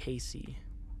 or Casey.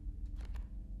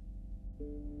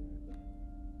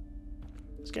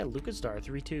 Let's get Lucas Star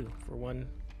 3-2 for 1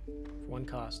 For one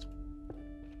cost.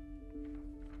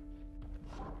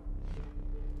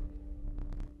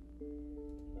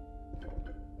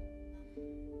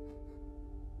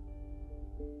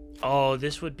 Oh,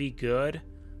 this would be good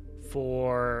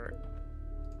for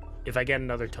if I get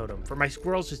another totem. For my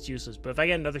squirrels, it's useless, but if I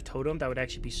get another totem, that would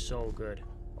actually be so good.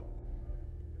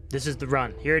 This is the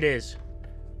run. Here it is.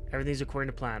 Everything's according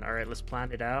to plan. All right, let's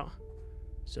plan it out.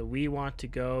 So we want to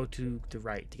go to the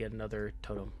right to get another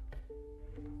totem.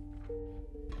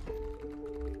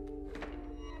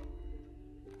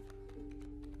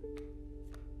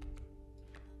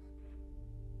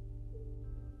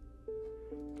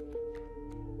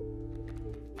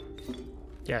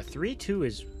 Yeah, 3-2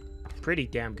 is pretty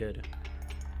damn good.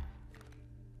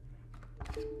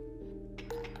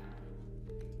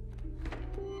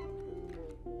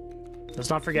 Let's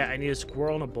not forget, I need a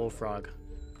squirrel and a bullfrog.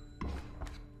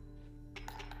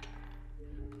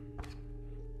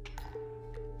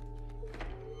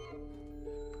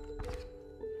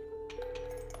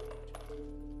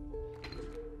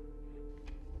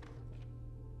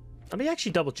 Let me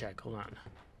actually double check. Hold on.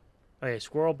 Okay,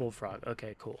 squirrel, bullfrog.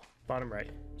 Okay, cool. Bottom right.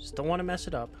 Just don't want to mess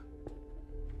it up.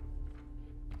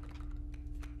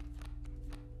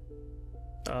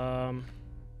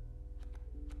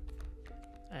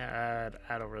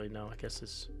 I don't really know. I guess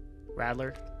it's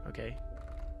Rattler. Okay.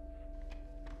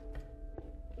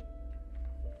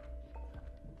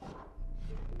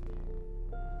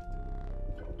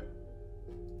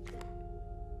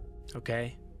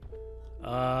 Okay.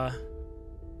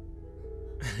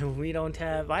 We don't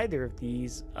have either of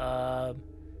these. I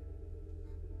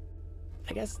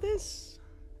guess this.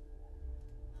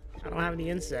 I don't have any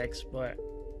insects, but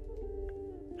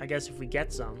I guess if we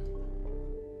get some.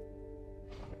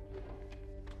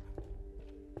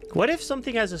 What if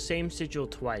something has the same sigil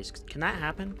twice? Can that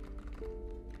happen?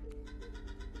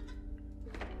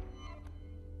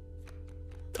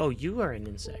 Oh, you are an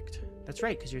insect. That's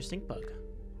right, because you're a stink bug.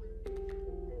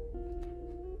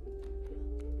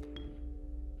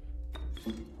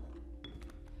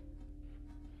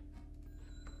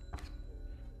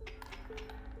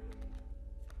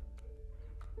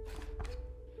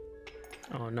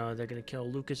 Oh no, they're gonna kill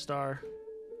Lucas Star.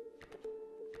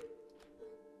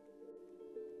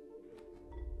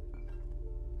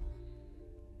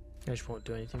 I just won't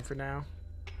do anything for now.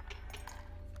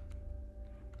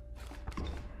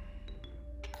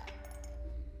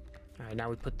 Alright, now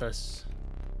we put this.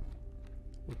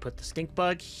 We put the stink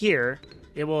bug here.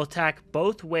 It will attack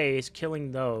both ways,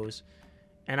 killing those.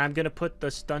 And I'm gonna put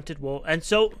the stunted wolf. And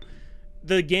so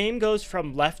the game goes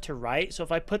from left to right. So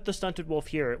if I put the stunted wolf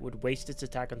here, it would waste its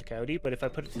attack on the coyote. But if I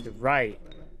put it to the right,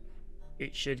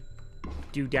 it should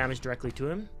do damage directly to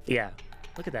him. Yeah,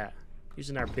 look at that.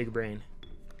 Using our big brain.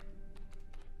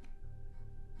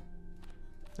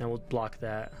 And we'll block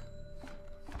that.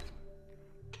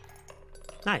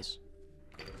 Nice.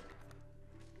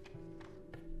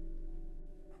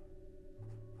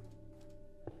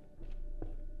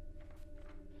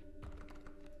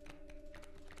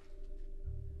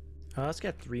 Let's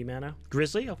get 3 mana.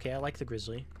 Grizzly? Okay, I like the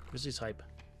Grizzly. Grizzly's hype.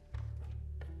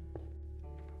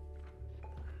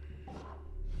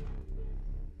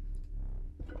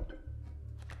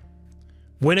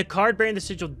 When a card bearing the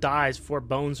sigil dies, 4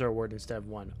 bones are awarded instead of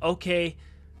 1. Okay,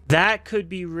 that could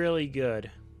be really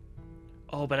good.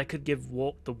 Oh, but I could give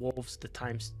the wolves the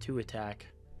 ×2 attack.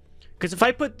 Because if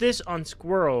I put this on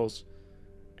squirrels,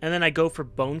 and then I go for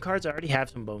bone cards, I already have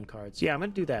some bone cards. Yeah, I'm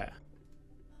going to do that.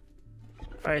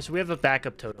 Alright, so we have a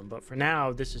backup totem, but for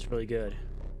now, this is really good.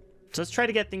 So let's try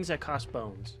to get things that cost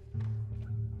bones.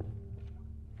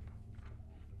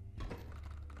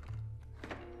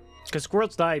 Because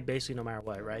squirrels die basically no matter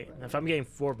what, right? And if I'm getting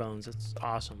 4 bones, that's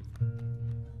awesome.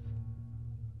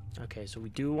 Okay, so we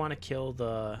do want to kill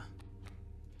the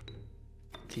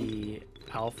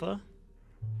alpha.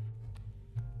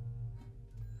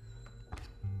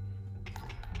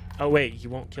 Oh wait, you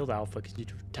won't kill the alpha because you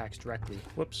attacks directly.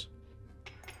 Whoops.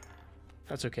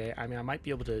 That's okay. I mean, I might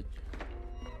be able to...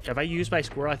 If I use my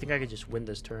squirrel, I think I could just win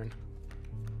this turn.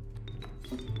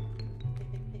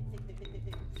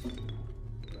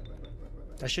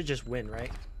 I should just win,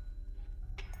 right?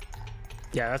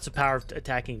 Yeah, that's the power of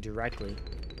attacking directly.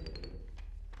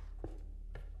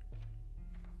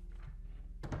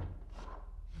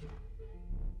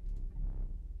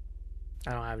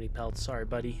 I don't have any pelts. Sorry,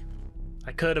 buddy.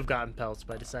 I could have gotten pelts,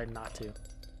 but I decided not to.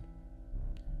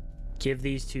 Give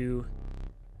these to...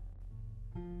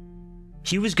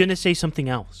 He was gonna say something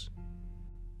else.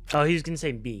 Oh, he was gonna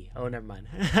say B. Oh, never mind.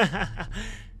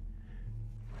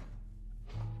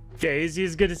 Okay,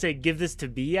 he's gonna say give this to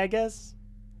B, I guess?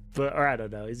 But, or I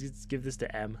don't know. Let's give this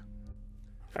to M.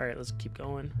 All right, let's keep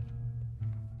going.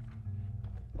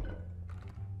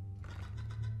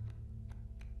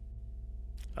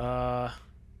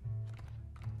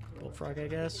 Bullfrog, I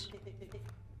guess.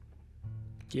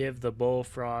 Give the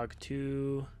bullfrog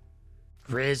to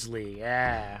Grizzly.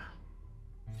 Yeah.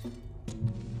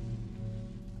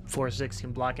 4/6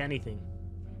 can block anything.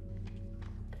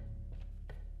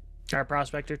 All right,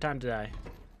 Prospector, time to die.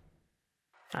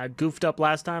 I goofed up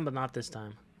last time, but not this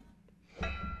time.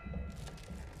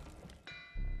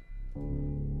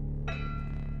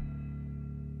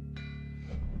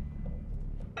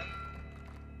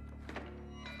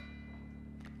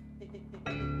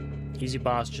 Easy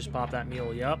boss, just pop that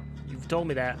mule. Yup, you've told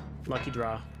me that. Lucky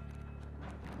draw.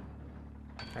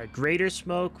 Alright, Greater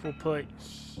Smoke we'll put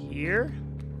here.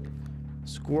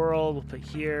 Squirrel we'll put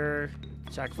here.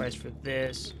 Sacrifice for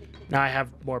this. Now I have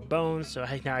more bones, so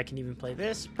now I can even play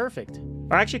this. Perfect.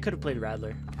 Or I actually could have played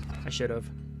Rattler. I should have.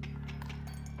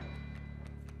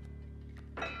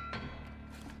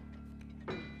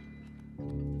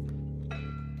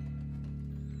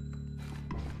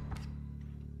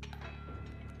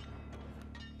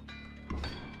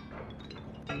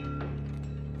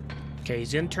 Okay,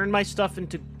 he's gonna turn my stuff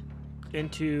into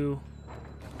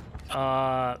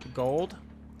gold,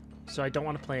 so I don't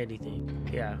want to play anything.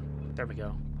 Yeah, there we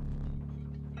go.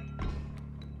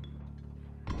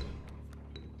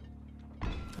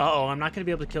 Uh-oh, I'm not gonna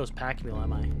be able to kill his pack mule,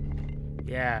 am I?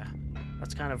 Yeah,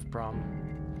 that's kind of a problem.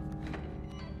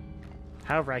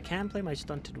 However, I can play my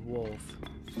stunted wolf.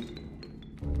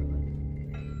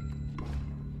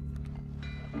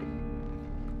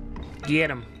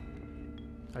 Get him.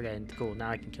 Okay, cool. Now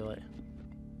I can kill it.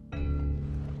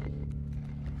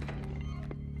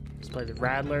 Let's play the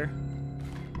Rattler.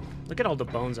 Look at all the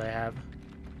bones I have.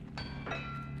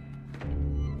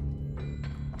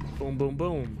 Boom, boom,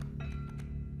 boom.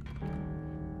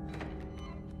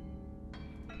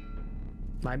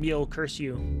 My mule, curse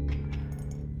you.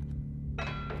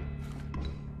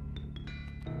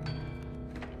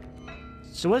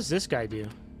 So what does this guy do?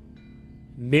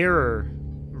 Mirror.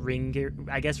 Ringer,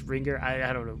 I guess ringer,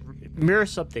 I don't know. Mirror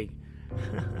something.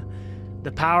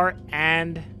 The power,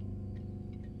 and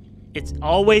it's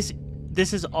always,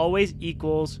 this is always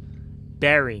equals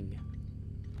bearing.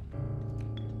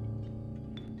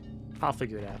 I'll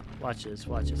figure it out. Watch this,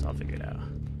 I'll figure it out.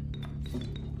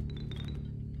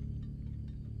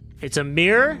 It's a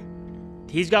mirror.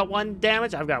 He's got 1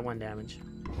 damage, I've got 1 damage.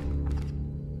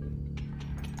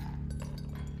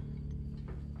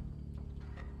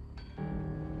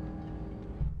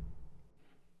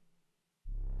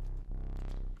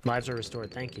 Lives are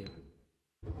restored, thank you.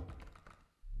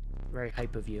 Very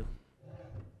hype of you.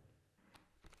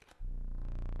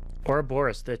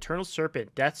 Ouroboros, the Eternal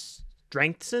Serpent. Death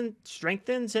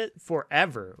strengthens it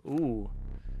forever. Ooh.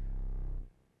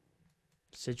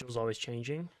 Sigil's always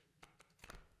changing.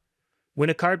 When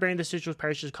a card bearing the sigil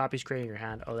perishes, copies created in your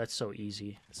hand. Oh, that's so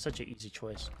easy. It's such an easy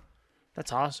choice.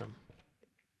 That's awesome.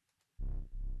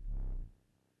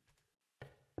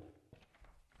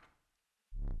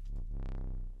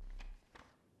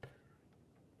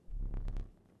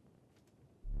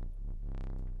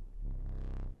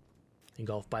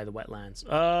 Engulfed by the wetlands.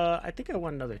 I think I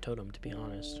want another totem, to be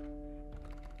honest.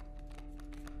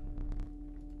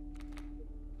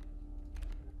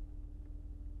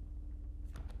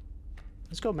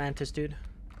 Let's go Mantis, dude.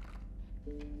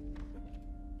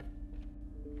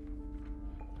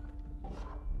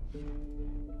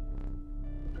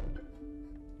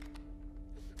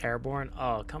 Airborne?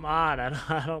 Oh, come on.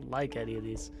 I don't like any of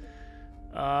these.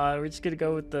 We're just gonna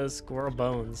go with the squirrel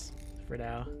bones for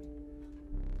now.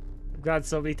 I've got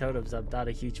so many totems, I'm not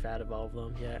a huge fan of all of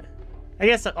them yet. I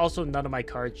guess also none of my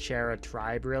cards share a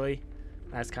tribe, really.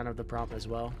 That's kind of the problem as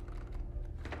well.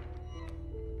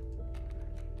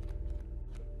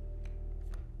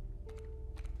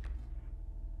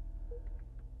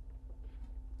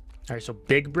 Alright, so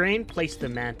Big Brain, place the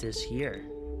Mantis here.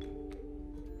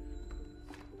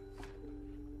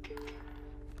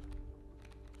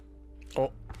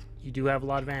 Oh, you do have a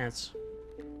lot of ants.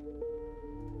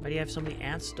 Why do you have so many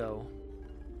ants, though?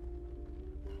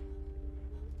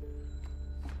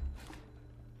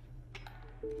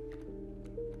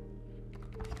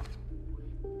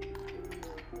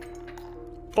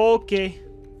 Okay.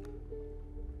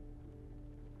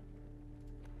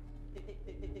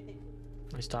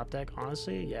 Nice top deck,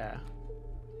 honestly, yeah.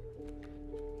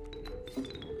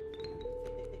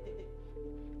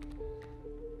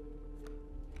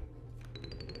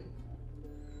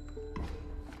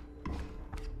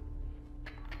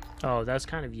 Oh, that's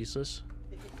kind of useless.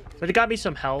 But it got me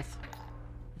some health.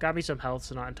 Got me some health,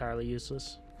 so not entirely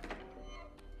useless.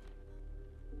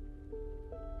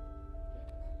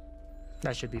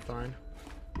 That should be fine.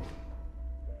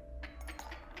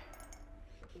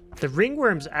 The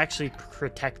ringworm's actually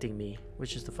protecting me,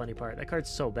 which is the funny part. That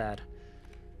card's so bad.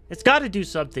 It's got to do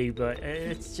something, but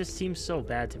it just seems so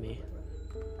bad to me.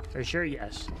 Are you sure?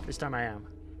 Yes. This time I am.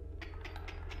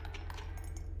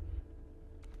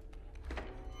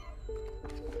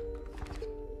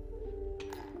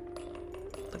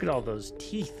 Look at all those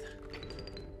teeth.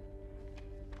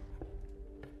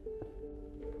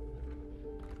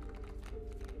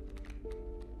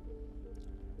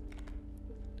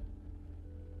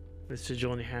 The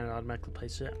sigil in your hand automatically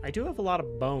place it. I do have a lot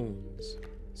of bones,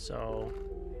 so...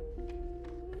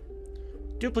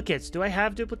 Duplicates. Do I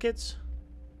have duplicates?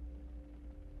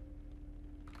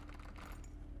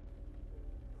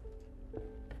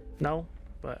 No,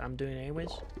 but I'm doing it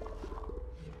anyways.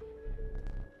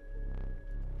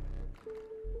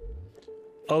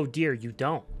 Oh dear, you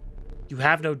don't. You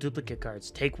have no duplicate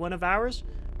cards. Take one of ours.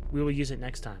 We will use it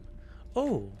next time.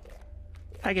 Oh,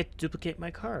 I get to duplicate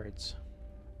my cards.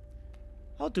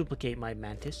 I'll duplicate my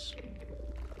mantis.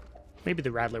 Maybe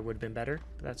the rattler would have been better,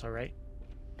 but that's all right.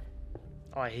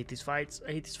 Oh, I hate these fights.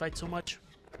 I hate these fights so much.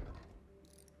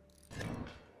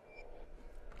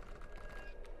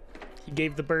 He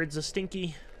gave the birds a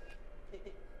stinky.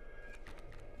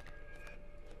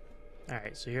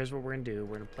 Alright, so here's what we're going to do.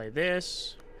 We're going to play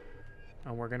this.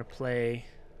 And we're going to play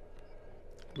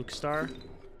Luke Star.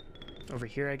 Over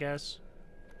here, I guess.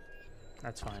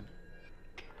 That's fine.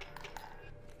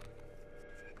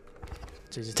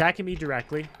 So he's attacking me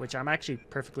directly, which I'm actually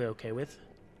perfectly okay with.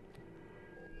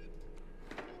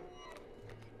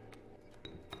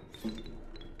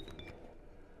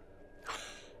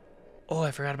 Oh,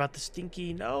 I forgot about the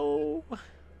stinky. No.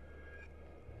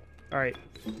 Alright.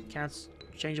 Can't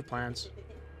change of plans.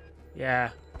 Yeah.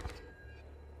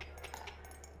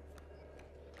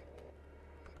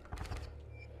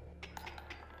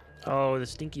 Oh, the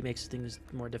stinky makes things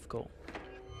more difficult.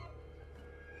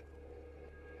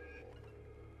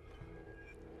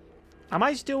 I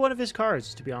might steal one of his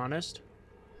cards, to be honest.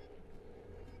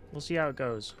 We'll see how it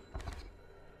goes.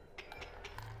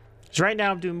 Because right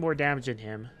now I'm doing more damage than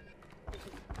him.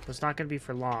 So it's not going to be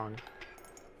for long.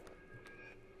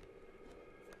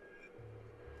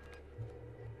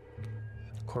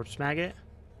 Corpse Maggot.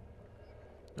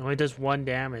 It only does 1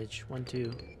 damage. 1,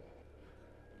 2.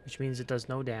 Which means it does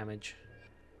no damage.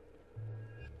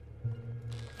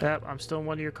 Yep, I'm still in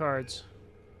one of your cards.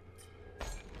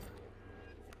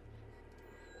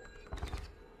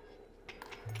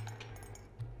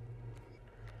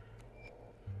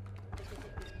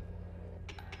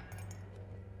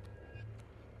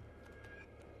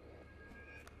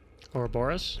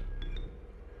 Ouroboros.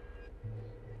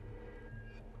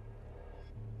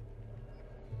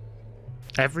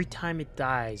 Every time it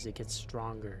dies, it gets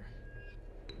stronger.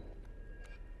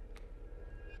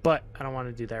 But I don't want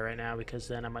to do that right now because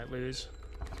then I might lose.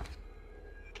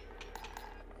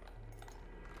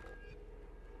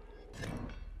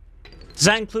 Does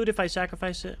that include if I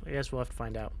sacrifice it? I guess we'll have to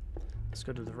find out. Let's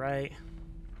go to the right.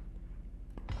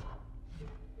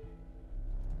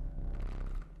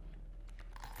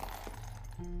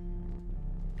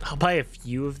 I'll buy a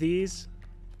few of these,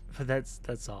 but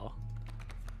that's all.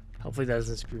 Hopefully that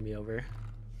doesn't screw me over.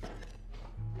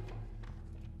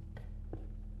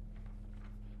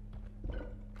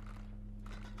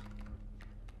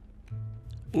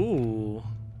 Ooh.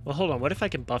 Well, hold on. What if I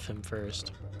can buff him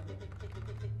first?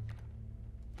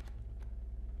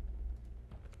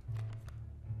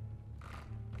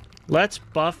 Let's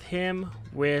buff him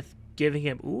with giving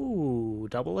him... Ooh,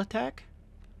 double attack?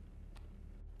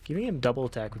 Giving him double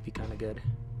attack would be kind of good.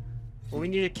 Well, we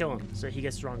need to kill him so he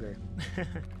gets stronger.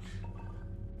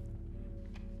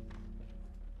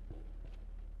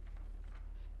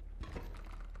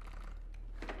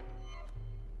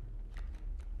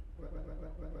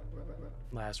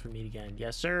 Last for meet again.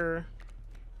 Yes, sir.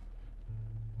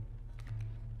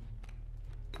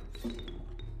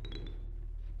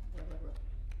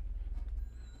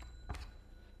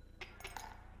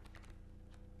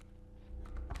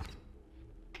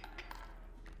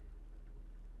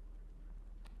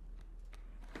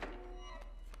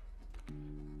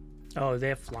 Oh, they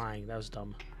have flying. That was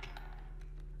dumb.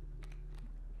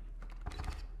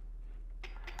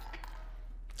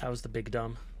 That was the big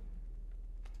dumb.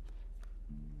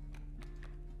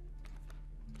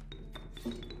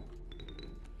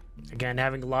 Again,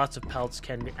 having lots of pelts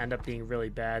can end up being really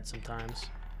bad sometimes.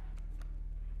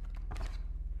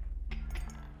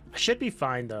 I should be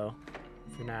fine, though,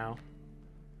 for now.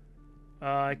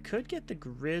 I could get the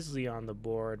grizzly on the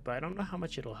board, but I don't know how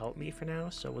much it'll help me for now,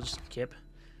 so we'll just skip.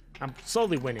 I'm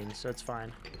slowly winning, so it's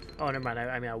fine. Oh, never mind.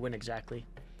 I mean, I'll win exactly.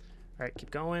 All right, keep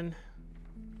going.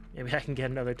 Maybe I can get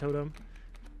another totem.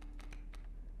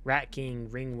 Rat King,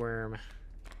 Ringworm.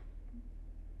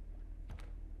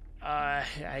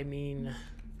 I mean...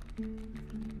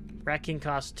 Rat King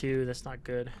costs 2. That's not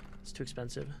good. It's too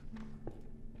expensive.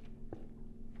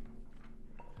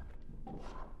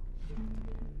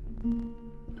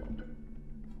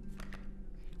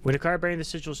 When a card bearing the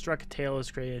sigil struck, a tail is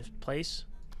created in place.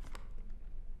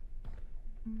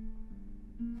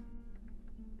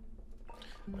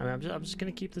 I mean, I'm just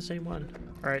gonna keep the same one.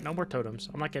 Alright, no more totems.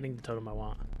 I'm not getting the totem I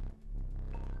want.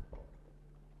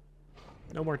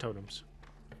 No more totems.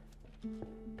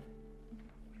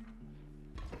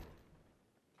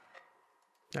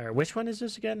 Alright, which one is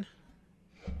this again?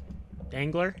 The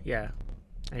angler? Yeah.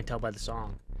 I can tell by the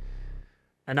song.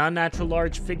 An unnatural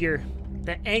large figure.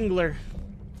 The angler.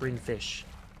 Bring fish.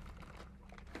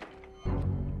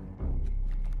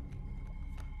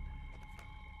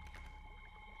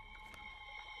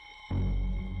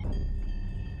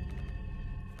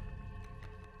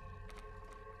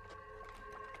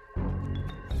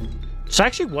 So I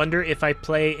actually wonder if I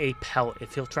play a pelt,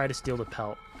 if he'll try to steal the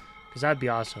pelt. Because that'd be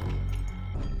awesome.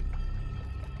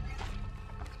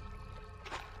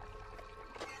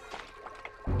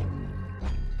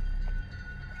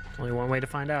 Only one way to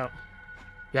find out.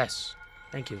 Yes.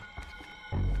 Thank you.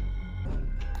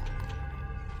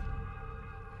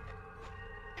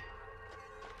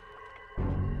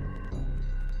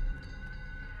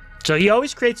 So he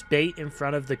always creates bait in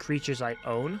front of the creatures I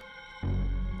own.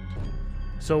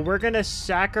 So we're gonna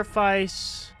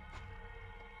sacrifice...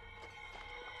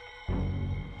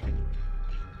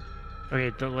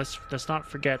 Okay, let's not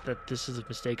forget that this is a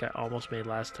mistake I almost made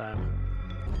last time.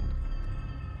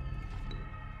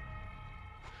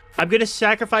 I'm gonna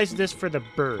sacrifice this for the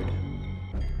bird.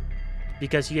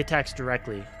 Because he attacks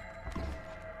directly.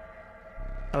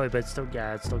 Oh wait, but it's still,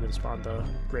 yeah, it's still gonna spawn the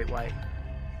great white.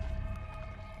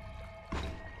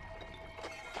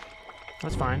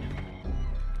 That's fine.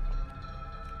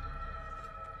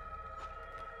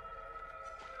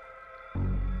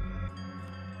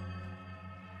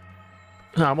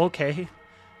 I'm okay.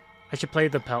 I should play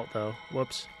the pelt though.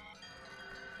 Whoops.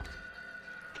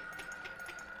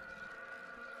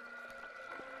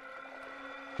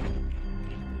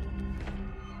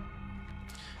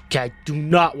 Okay, I do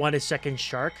not want a second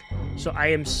shark. So I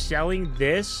am selling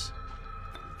this.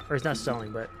 Or it's not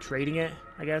selling, but trading it,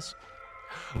 I guess.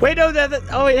 Wait, no,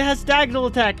 oh, it has diagonal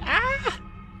attack. Ah!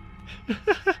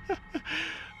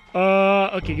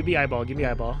 Okay, give me eyeball, give me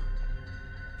eyeball.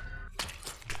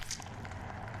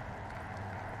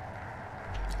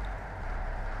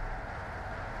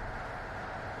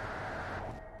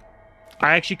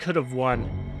 I actually could have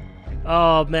won.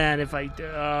 Oh man, if I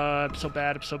I'm so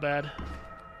bad, I'm so bad.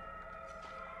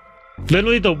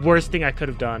 Literally the worst thing I could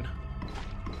have done.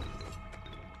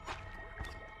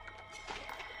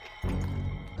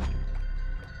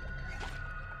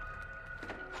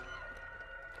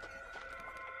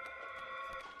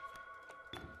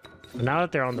 But now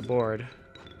that they're on the board,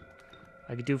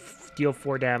 I could deal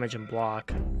 4 damage and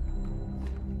block.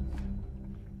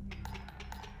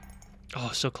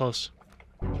 Oh, so close.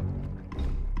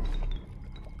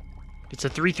 It's a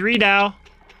 3-3 now.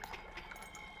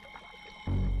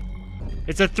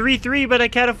 It's a 3-3, but I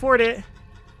can't afford it.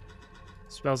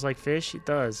 Smells like fish? It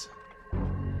does.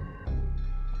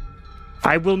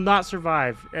 I will not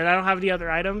survive. And I don't have any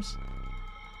other items?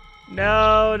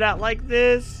 No, not like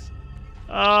this.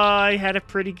 Oh, I had a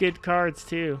pretty good cards,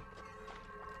 too.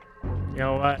 You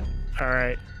know what?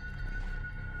 Alright.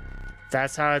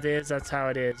 That's how it is. That's how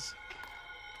it is.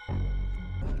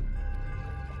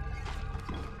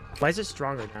 Why is it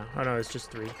stronger now? Oh, no, it's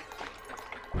just 3.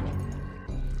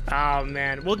 Oh,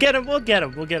 man. We'll get him. We'll get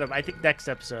him. We'll get him. I think next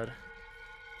episode,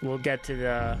 we'll get to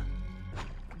the...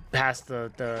 past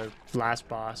the last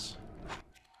boss.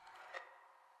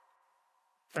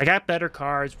 I got better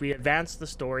cards. We advanced the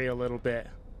story a little bit.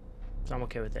 So I'm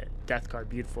okay with it. Death card.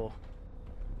 Beautiful.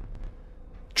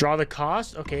 Draw the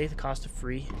cost. Okay, the cost of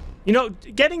free. You know,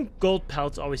 getting gold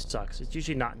pelts always sucks. It's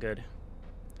usually not good.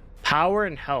 Power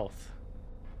and health.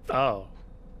 Oh.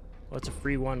 Well, it's a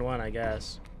free 1/1, I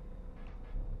guess.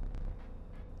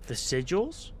 The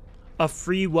sigils? A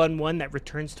free 1/1 that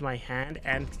returns to my hand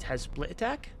and has split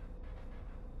attack?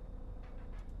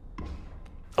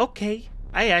 Okay.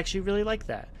 I actually really like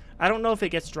that. I don't know if it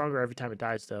gets stronger every time it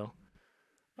dies, though.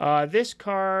 This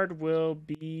card will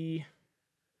be...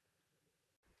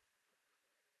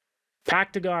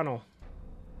 Pactagonal.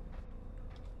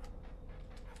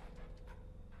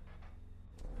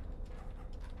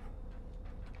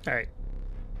 All right.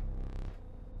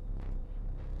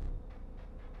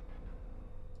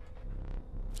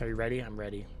 Are you ready? I'm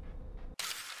ready.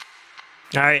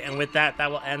 All right, and with that, that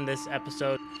will end this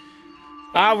episode.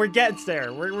 We're getting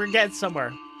there. We're getting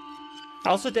somewhere.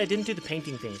 Also, I didn't do the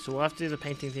painting thing, so we'll have to do the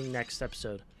painting thing next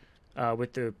episode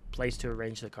with the place to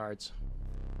arrange the cards.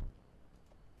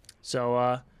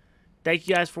 So, thank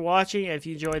you guys for watching. If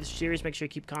you enjoyed the series, make sure you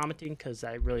keep commenting because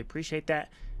I really appreciate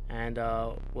that. And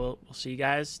we'll see you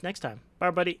guys next time.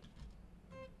 Bye, buddy.